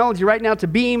the technology right now to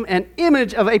beam an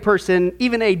image of a person,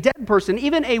 even a dead person,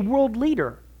 even a world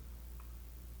leader.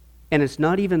 And it's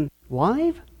not even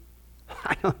live?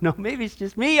 I don't know, maybe it's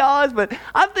just me, Oz, but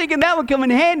I'm thinking that would come in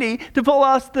handy to pull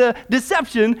off the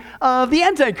deception of the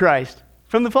Antichrist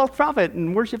from the false prophet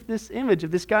and worship this image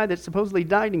of this guy that supposedly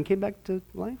died and came back to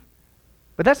life.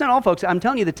 But that's not all, folks. I'm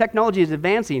telling you, the technology is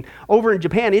advancing. Over in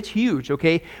Japan, it's huge,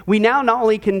 okay? We now not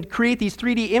only can create these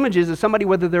 3D images of somebody,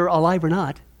 whether they're alive or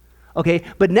not, okay,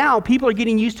 but now people are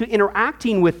getting used to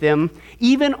interacting with them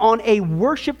even on a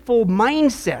worshipful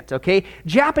mindset, okay?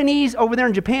 Japanese over there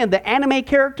in Japan, the anime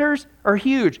characters are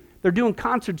huge. They're doing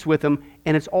concerts with them,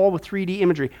 and it's all with 3D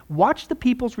imagery. Watch the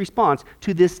people's response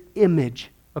to this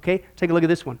image, okay? Take a look at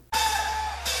this one.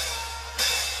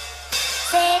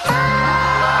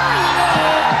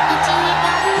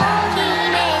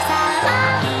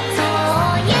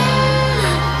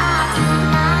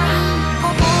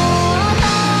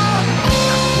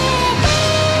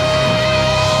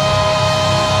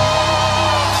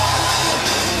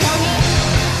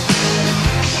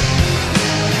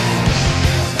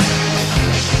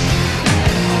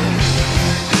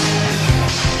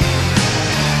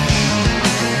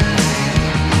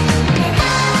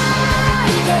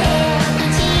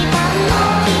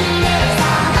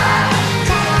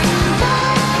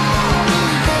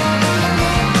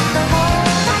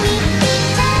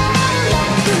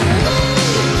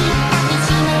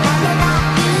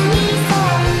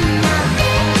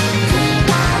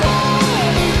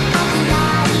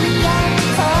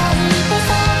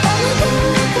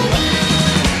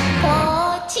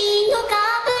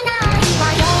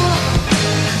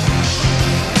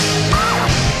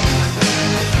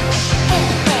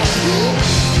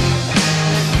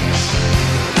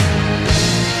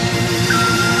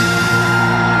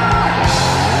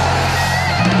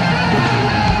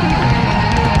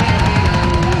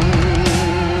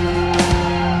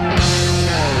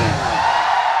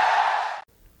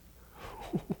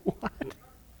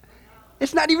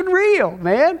 It's not even real,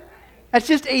 man. That's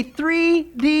just a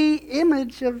 3D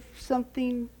image of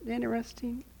something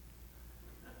interesting.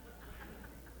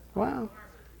 Wow.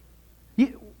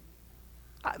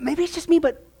 Maybe it's just me,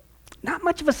 but not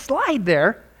much of a slide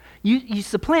there. You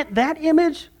supplant that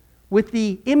image with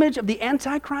the image of the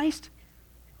Antichrist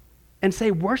and say,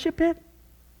 worship it?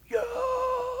 Yeah.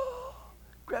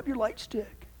 Grab your light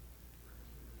stick.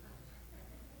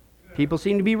 People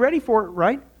seem to be ready for it,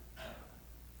 right?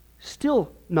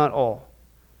 Still not all.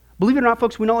 Believe it or not,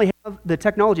 folks, we not only have the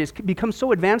technology, it's become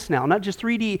so advanced now, not just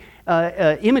 3D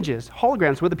images,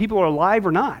 holograms, whether people are alive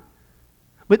or not.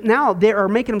 But now they are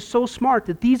making them so smart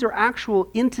that these are actual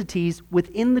entities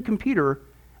within the computer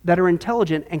that are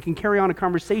intelligent and can carry on a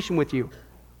conversation with you.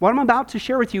 What I'm about to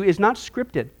share with you is not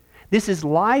scripted. This is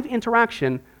live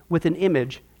interaction with an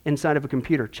image inside of a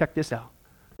computer. Check this out.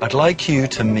 I'd like you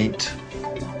to meet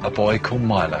a boy called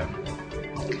Milo.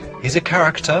 He's a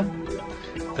character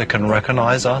that can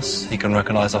recognize us, he can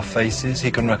recognize our faces, he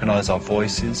can recognize our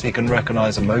voices, he can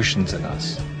recognize emotions in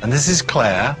us. And this is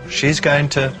Claire. She's going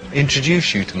to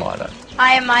introduce you to Milo.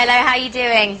 Hi, Milo. How are you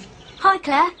doing? Hi,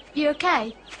 Claire. You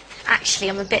okay?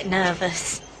 Actually, I'm a bit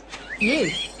nervous.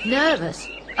 You? Nervous?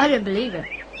 I don't believe it.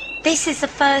 This is the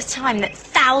first time that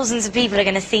thousands of people are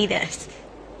going to see this.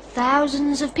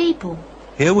 Thousands of people?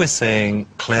 Here we're seeing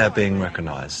Claire being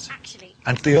recognized.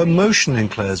 And the emotion in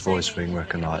Claire's voice being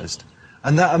recognized.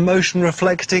 And that emotion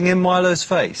reflecting in Milo's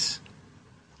face.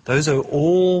 Those are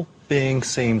all being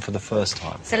seen for the first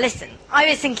time. So listen, I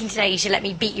was thinking today you should let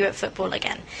me beat you at football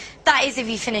again. That is if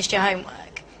you finished your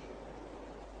homework.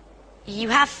 You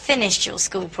have finished your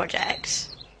school project.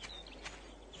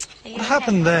 What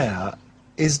happened there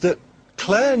is that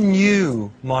Claire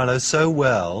knew Milo so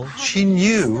well, she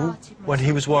knew when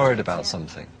he was worried about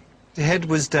something. The head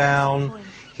was down,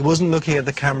 he wasn't looking at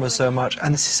the camera so much,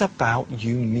 and this is about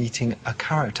you meeting a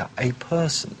character, a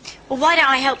person. Well, why don't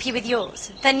I help you with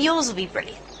yours? Then yours will be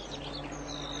brilliant.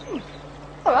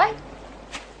 All right.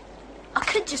 I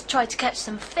could just try to catch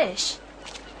some fish.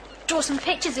 Draw some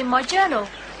pictures in my journal.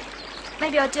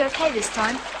 Maybe I'll do okay this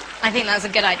time. I think that's a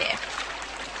good idea.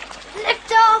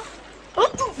 Lift off!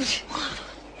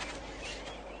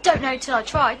 Don't know till I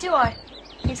try, do I?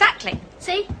 Exactly.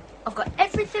 See? I've got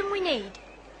everything we need.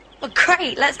 Well,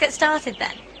 great. Let's get started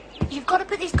then. You've got to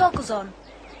put these goggles on.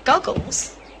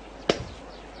 Goggles?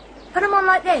 Put them on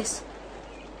like this.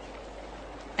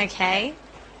 Okay.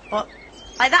 What?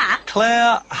 Like that?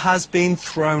 Claire has been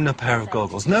thrown a pair of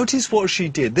goggles. Notice what she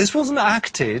did. This wasn't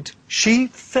acted. She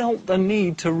felt the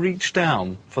need to reach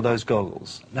down for those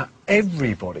goggles. Now,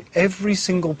 everybody, every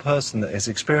single person that has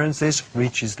experienced this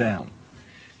reaches down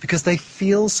because they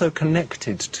feel so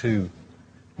connected to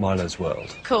Milo's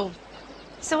world. Cool.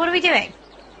 So what are we doing?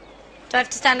 Do I have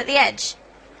to stand at the edge?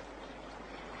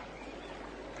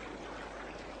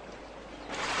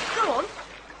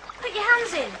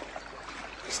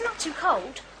 Too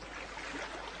cold?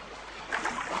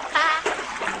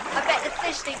 I bet the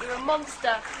fish think you're a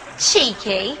monster.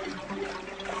 Cheeky.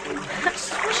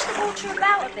 Swish the water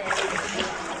about a bit.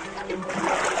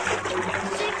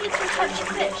 See if you can touch your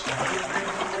fish.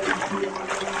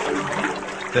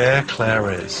 There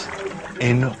Claire is,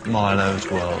 in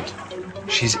Milo's world.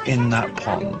 She's in that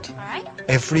pond.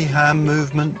 Every hand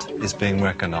movement is being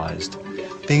recognised.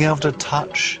 Being able to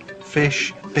touch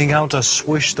fish, being able to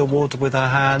swish the water with her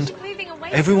hand.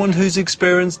 Everyone who's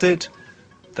experienced it,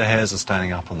 their hairs are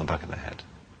standing up on the back of their head.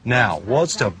 Now,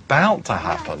 what's about to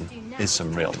happen is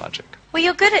some real magic. Well,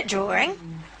 you're good at drawing.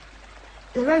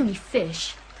 They're only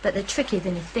fish, but they're trickier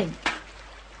than you think.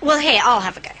 Well, here, I'll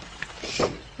have a go.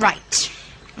 Right.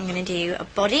 I'm going to do a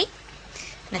body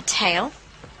and a tail,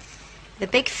 the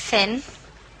big fin,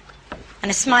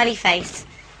 and a smiley face.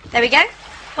 There we go.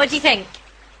 What do you think?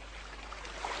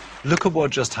 Look at what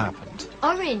just happened.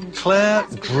 Orange. Claire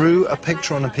drew a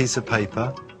picture on a piece of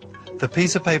paper. The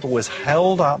piece of paper was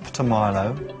held up to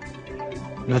Milo.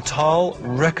 Natal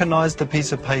recognised the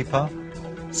piece of paper,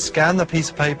 scanned the piece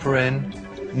of paper in.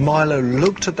 Milo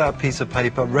looked at that piece of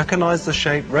paper, recognised the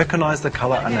shape, recognised the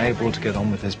colour, and able to get on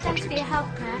with his project.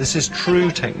 This is true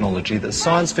technology that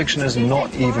science fiction has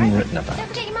not even written about.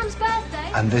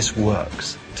 And this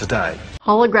works today.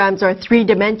 Holograms are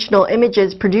three-dimensional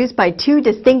images produced by two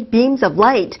distinct beams of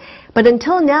light. But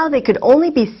until now, they could only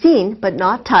be seen but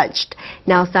not touched.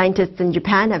 Now scientists in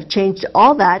Japan have changed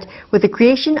all that with the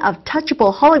creation of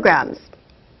touchable holograms.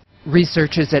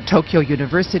 Researchers at Tokyo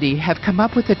University have come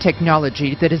up with a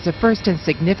technology that is a first and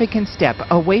significant step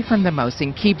away from the mouse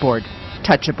and keyboard,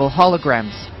 touchable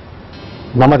holograms.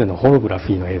 Up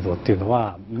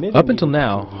until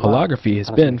now, holography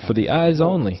has been for the eyes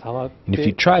only, and if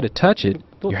you try to touch it,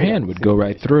 your hand would go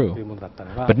right through.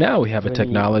 But now we have a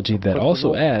technology that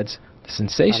also adds the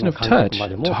sensation of touch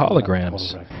to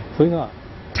holograms.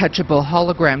 Touchable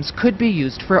holograms could be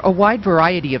used for a wide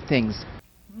variety of things.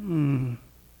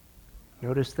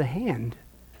 Notice the hand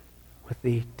with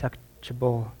the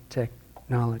touchable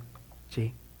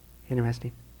technology.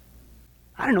 Interesting.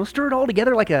 I don't know, stir it all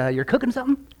together like you're cooking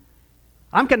something.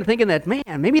 I'm kind of thinking that, man,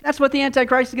 maybe that's what the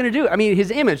Antichrist is going to do. I mean,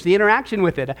 his image, the interaction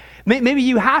with it. Maybe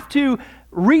you have to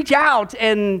reach out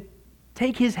and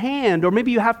take his hand, or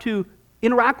maybe you have to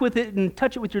interact with it and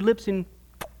touch it with your lips and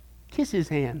kiss his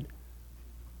hand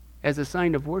as a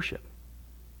sign of worship.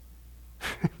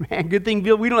 Man, good thing,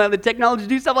 Bill, we don't have the technology to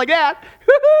do stuff like that.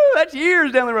 Woo-hoo, that's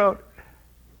years down the road.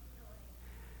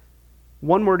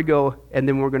 One more to go, and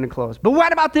then we're going to close. But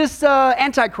what about this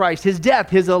Antichrist, his death,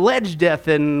 his alleged death,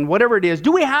 and whatever it is?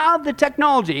 Do we have the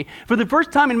technology for the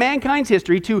first time in mankind's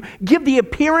history to give the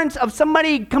appearance of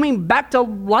somebody coming back to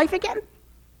life again?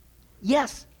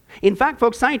 Yes. In fact,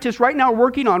 folks, scientists right now are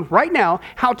working on,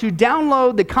 how to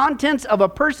download the contents of a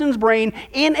person's brain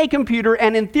in a computer,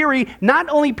 and in theory, not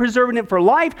only preserving it for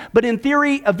life, but in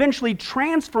theory, eventually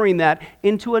transferring that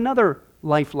into another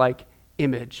lifelike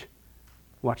image.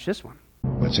 Watch this one.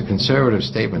 It's a conservative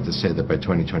statement to say that by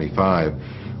 2025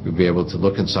 we'll be able to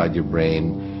look inside your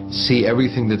brain, see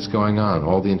everything that's going on,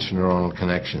 all the interneuronal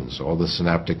connections, all the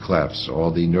synaptic clefts,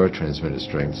 all the neurotransmitter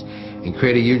strings, and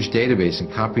create a huge database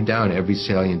and copy down every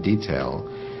salient detail,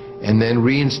 and then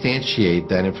reinstantiate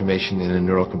that information in a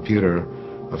neural computer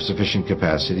of sufficient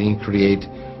capacity and create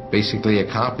basically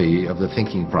a copy of the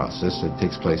thinking process that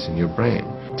takes place in your brain.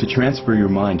 To transfer your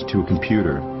mind to a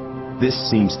computer, this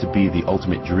seems to be the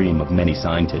ultimate dream of many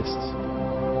scientists.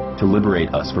 To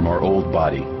liberate us from our old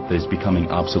body that is becoming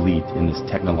obsolete in this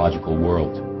technological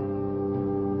world.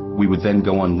 We would then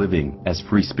go on living as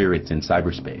free spirits in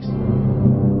cyberspace.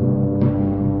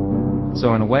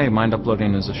 So in a way, mind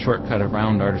uploading is a shortcut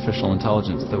around artificial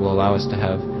intelligence that will allow us to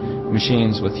have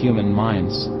machines with human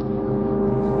minds.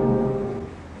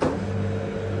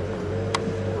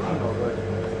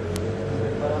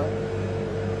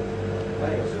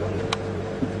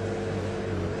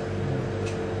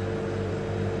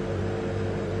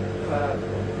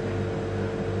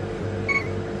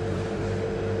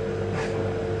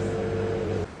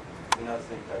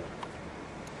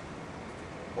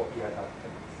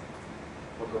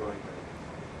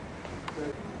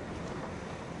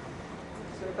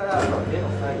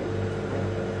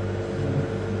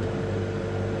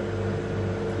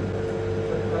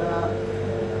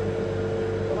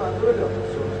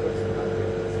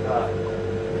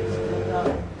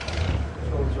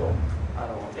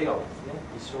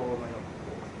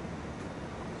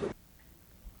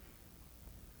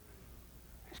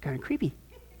 It's kind of creepy.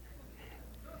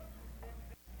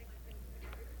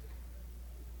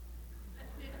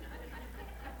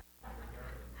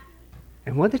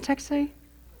 And what did the text say?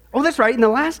 Oh, that's right. In the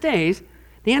last days,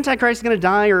 the Antichrist is going to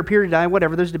die or appear to die,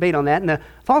 whatever. There's debate on that. And the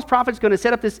false prophet's going to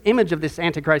set up this image of this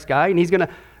Antichrist guy, and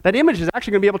that image is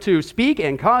actually going to be able to speak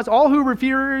and cause all who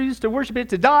refuse to worship it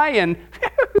to die. And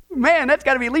man, that's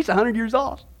got to be at least 100 years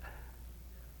off.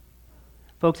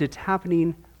 Folks, it's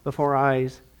happening before our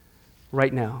eyes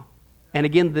right now. And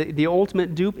again, the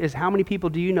ultimate dupe is how many people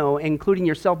do you know, including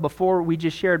yourself before we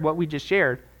just shared what we just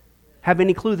shared, have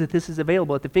any clue that this is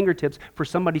available at the fingertips for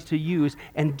somebody to use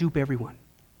and dupe everyone?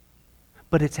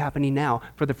 But it's happening now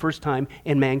for the first time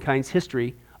in mankind's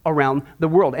history around the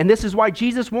world. And this is why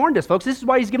Jesus warned us, folks. This is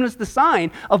why he's given us the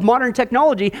sign of modern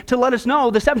technology to let us know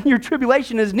the 7-year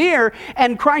tribulation is near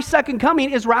and Christ's second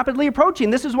coming is rapidly approaching.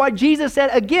 This is why Jesus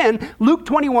said again, Luke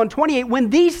 21:28,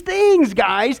 when these things,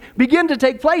 guys, begin to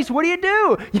take place, what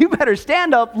do? You better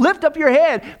stand up, lift up your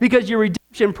head, because your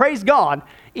redemption, praise God,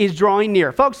 is drawing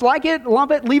near. Folks, like it, lump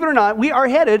it, leave it or not, we are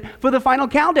headed for the final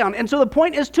countdown. And so the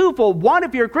point is twofold. One,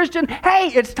 if you're a Christian, hey,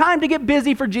 it's time to get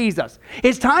busy for Jesus.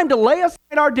 It's time to lay aside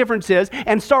our differences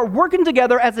and start working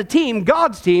together as a team,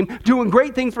 God's team, doing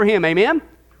great things for him. Amen?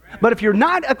 But if you're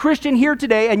not a Christian here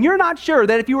today and you're not sure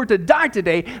that if you were to die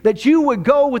today that you would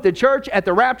go with the church at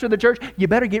the rapture of the church, you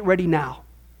better get ready now.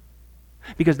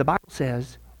 Because the Bible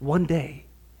says one day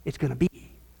it's going to be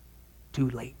too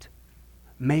late.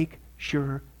 Make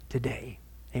sure today.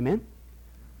 Amen?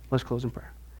 Let's close in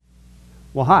prayer.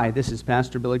 Well, hi, this is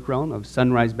Pastor Billy Crone of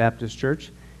Sunrise Baptist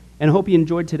Church, and I hope you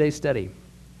enjoyed today's study.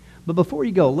 But before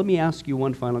you go, let me ask you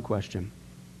one final question.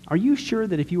 Are you sure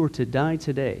that if you were to die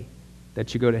today,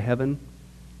 that you go to heaven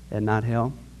and not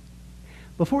hell?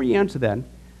 Before you answer that,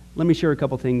 let me share a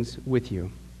couple things with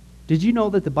you. Did you know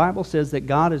that the Bible says that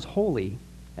God is holy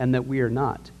and that we are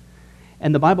not?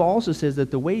 And the Bible also says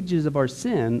that the wages of our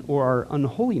sin or our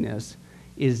unholiness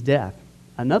is death.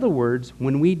 In other words,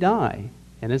 when we die,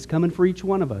 and it's coming for each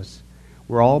one of us,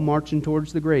 we're all marching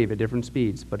towards the grave at different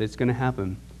speeds, but it's going to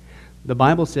happen. The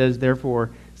Bible says, therefore,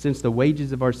 since the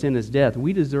wages of our sin is death,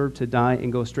 we deserve to die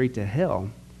and go straight to hell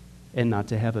and not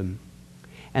to heaven.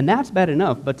 And that's bad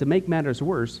enough, but to make matters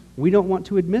worse, we don't want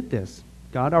to admit this.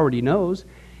 God already knows.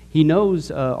 He knows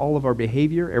all of our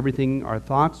behavior, everything, our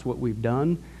thoughts, what we've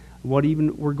done, what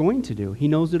even we're going to do. He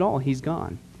knows it all. He's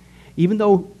gone. Even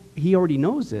though he already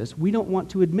knows this, we don't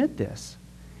want to admit this.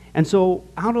 And so,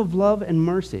 out of love and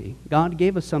mercy, God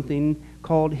gave us something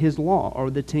called his law,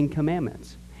 or the 10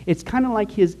 Commandments. It's kind of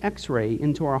like his x-ray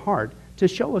into our heart to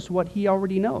show us what he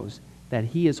already knows, that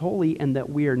he is holy and that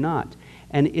we are not.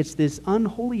 And it's this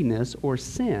unholiness or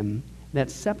sin that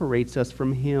separates us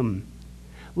from him.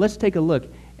 Let's take a look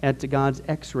at God's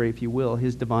x-ray, if you will,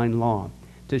 his divine law,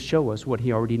 to show us what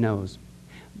he already knows.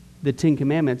 The 10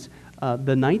 Commandments,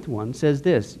 the 9th one says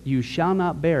this: you shall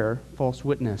not bear false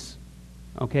witness.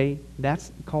 Okay?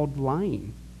 That's called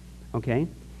lying. Okay?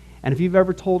 And if you've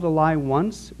ever told a lie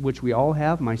once, which we all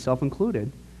have, myself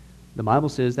included, the Bible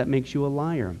says that makes you a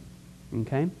liar.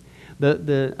 Okay?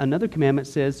 Another commandment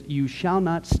says you shall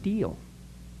not steal.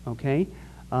 Okay?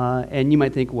 And you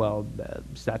might think, well,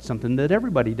 that's something that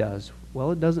everybody does.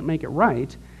 Well, it doesn't make it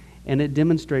right, and it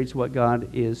demonstrates what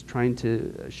God is trying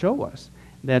to show us,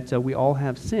 that we all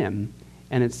have sin,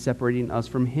 and it's separating us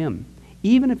from him.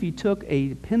 Even if you took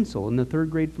a pencil in the 3rd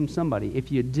grade from somebody,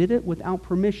 if you did it without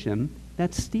permission,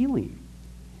 that's stealing.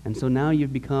 And so now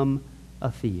you've become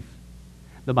a thief.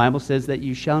 The Bible says that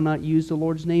you shall not use the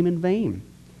Lord's name in vain.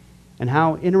 And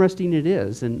how interesting it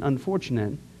is and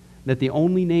unfortunate that the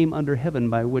only name under heaven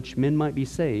by which men might be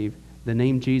saved, the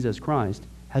name Jesus Christ,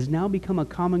 has now become a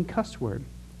common cuss word.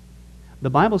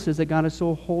 The Bible says that God is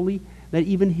so holy that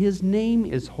even his name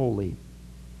is holy.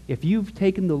 If you've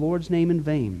taken the Lord's name in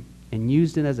vain and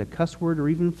used it as a cuss word or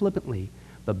even flippantly,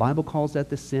 the Bible calls that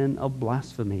the sin of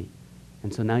blasphemy.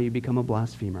 And so now you become a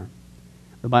blasphemer.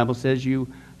 The Bible says you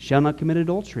shall not commit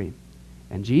adultery.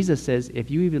 And Jesus says if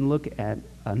you even look at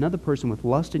another person with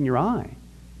lust in your eye,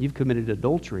 you've committed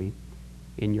adultery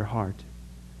in your heart.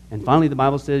 And finally, the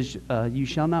Bible says you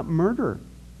shall not murder.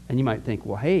 And you might think,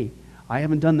 well, hey, I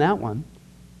haven't done that one.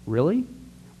 Really?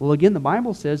 Well, again, the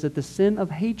Bible says that the sin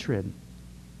of hatred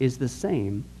is the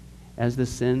same as the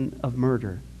sin of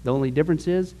murder. The only difference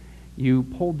is you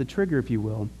pulled the trigger, if you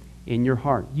will, in your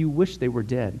heart. You wish they were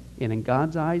dead. And in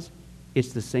God's eyes,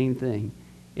 it's the same thing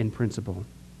in principle.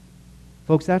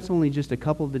 Folks, that's only just a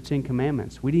couple of the 10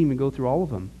 Commandments. We didn't even go through all of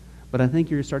them. But I think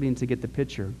you're starting to get the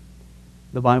picture.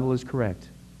 The Bible is correct.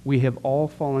 We have all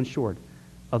fallen short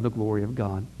of the glory of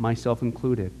God, myself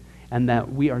included, and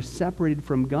that we are separated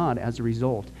from God as a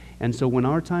result. And so when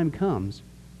our time comes,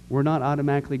 we're not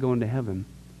automatically going to heaven.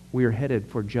 We are headed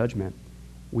for judgment.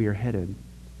 We are headed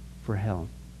for hell.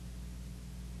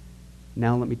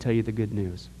 Now let me tell you the good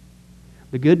news.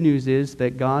 The good news is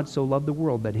that God so loved the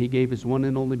world that he gave his one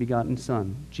and only begotten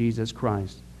Son, Jesus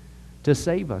Christ, to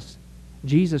save us.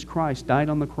 Jesus Christ died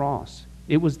on the cross.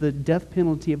 It was the death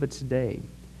penalty of its day.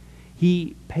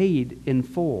 He paid in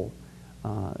full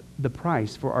the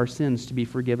price for our sins to be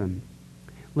forgiven.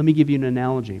 Let me give you an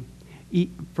analogy.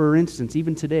 For instance,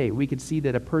 even today, we could see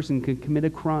that a person could commit a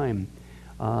crime.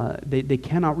 They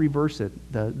cannot reverse it.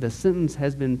 The sentence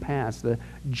has been passed. The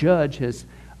judge has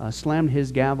slammed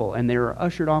his gavel, and they are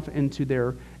ushered off into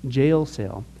their jail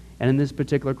cell. And in this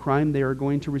particular crime, they are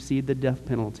going to receive the death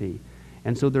penalty.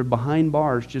 And so they're behind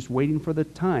bars just waiting for the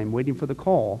time, waiting for the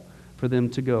call for them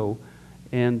to go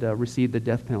and receive the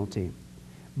death penalty.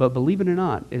 But believe it or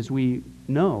not, as we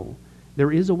know,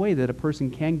 there is a way that a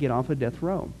person can get off a death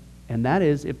row. And that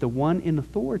is if the one in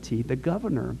authority, the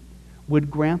governor, would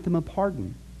grant them a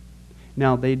pardon.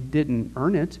 Now, they didn't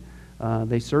earn it.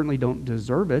 They certainly don't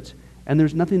deserve it. And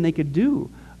there's nothing they could do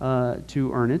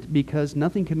to earn it because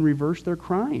nothing can reverse their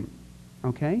crime.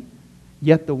 Okay?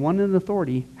 Yet the one in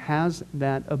authority has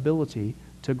that ability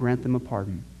to grant them a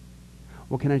pardon.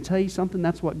 Well, can I tell you something?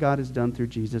 That's what God has done through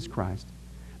Jesus Christ.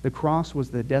 The cross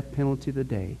was the death penalty of the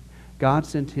day. God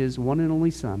sent his one and only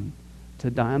Son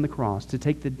to die on the cross, to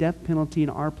take the death penalty in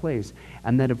our place,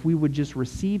 and that if we would just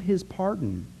receive his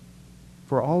pardon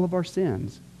for all of our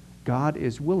sins, God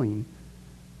is willing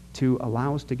to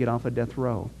allow us to get off a death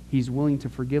row. He's willing to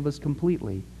forgive us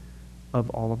completely of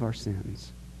all of our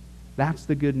sins. That's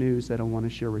the good news that I want to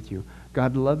share with you.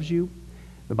 God loves you.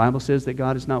 The Bible says that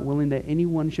God is not willing that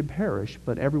anyone should perish,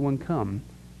 but everyone come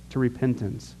to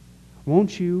repentance.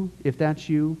 Won't you, if that's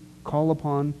you, call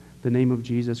upon the name of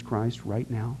Jesus Christ right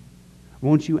now?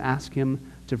 Won't you ask him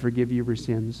to forgive you your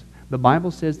sins? The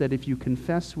Bible says that if you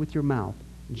confess with your mouth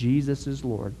Jesus is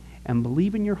Lord and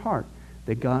believe in your heart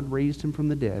that God raised him from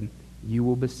the dead, you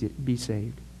will be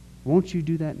saved. Won't you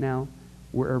do that now,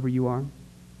 wherever you are?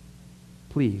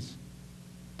 Please,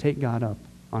 take God up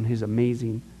on his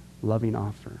amazing, loving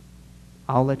offer.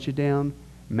 I'll let you down.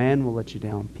 Man will let you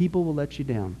down. People will let you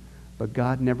down. But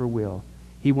God never will.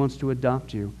 He wants to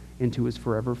adopt you into his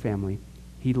forever family.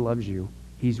 He loves you.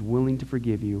 He's willing to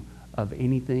forgive you of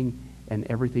anything and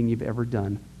everything you've ever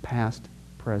done, past,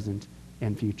 present,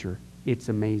 and future. It's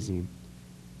amazing.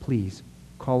 Please,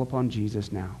 call upon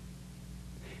Jesus now.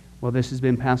 Well, this has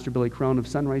been Pastor Billy Crone of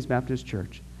Sunrise Baptist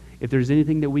Church. If there's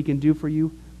anything that we can do for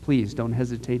you, please don't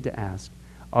hesitate to ask.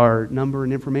 Our number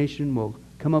and information will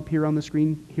come up here on the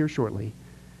screen here shortly.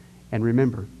 And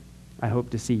remember, I hope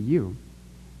to see you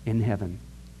in heaven.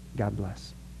 God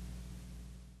bless.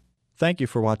 Thank you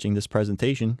for watching this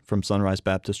presentation from Sunrise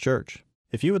Baptist Church.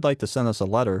 If you would like to send us a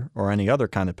letter or any other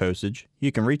kind of postage,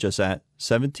 you can reach us at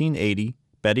 1780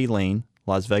 Betty Lane,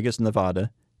 Las Vegas,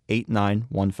 Nevada,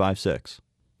 89156.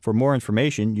 For more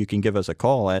information, you can give us a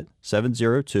call at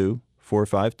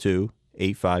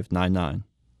 702-452-8599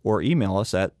 or email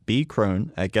us at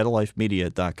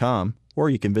bcrone@getalifemedia.com, or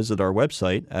you can visit our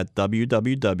website at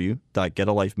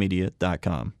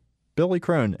www.getalifemedia.com. Billy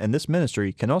Crone and this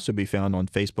ministry can also be found on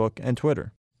Facebook and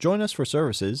Twitter. Join us for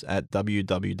services at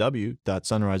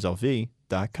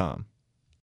www.sunriselv.com.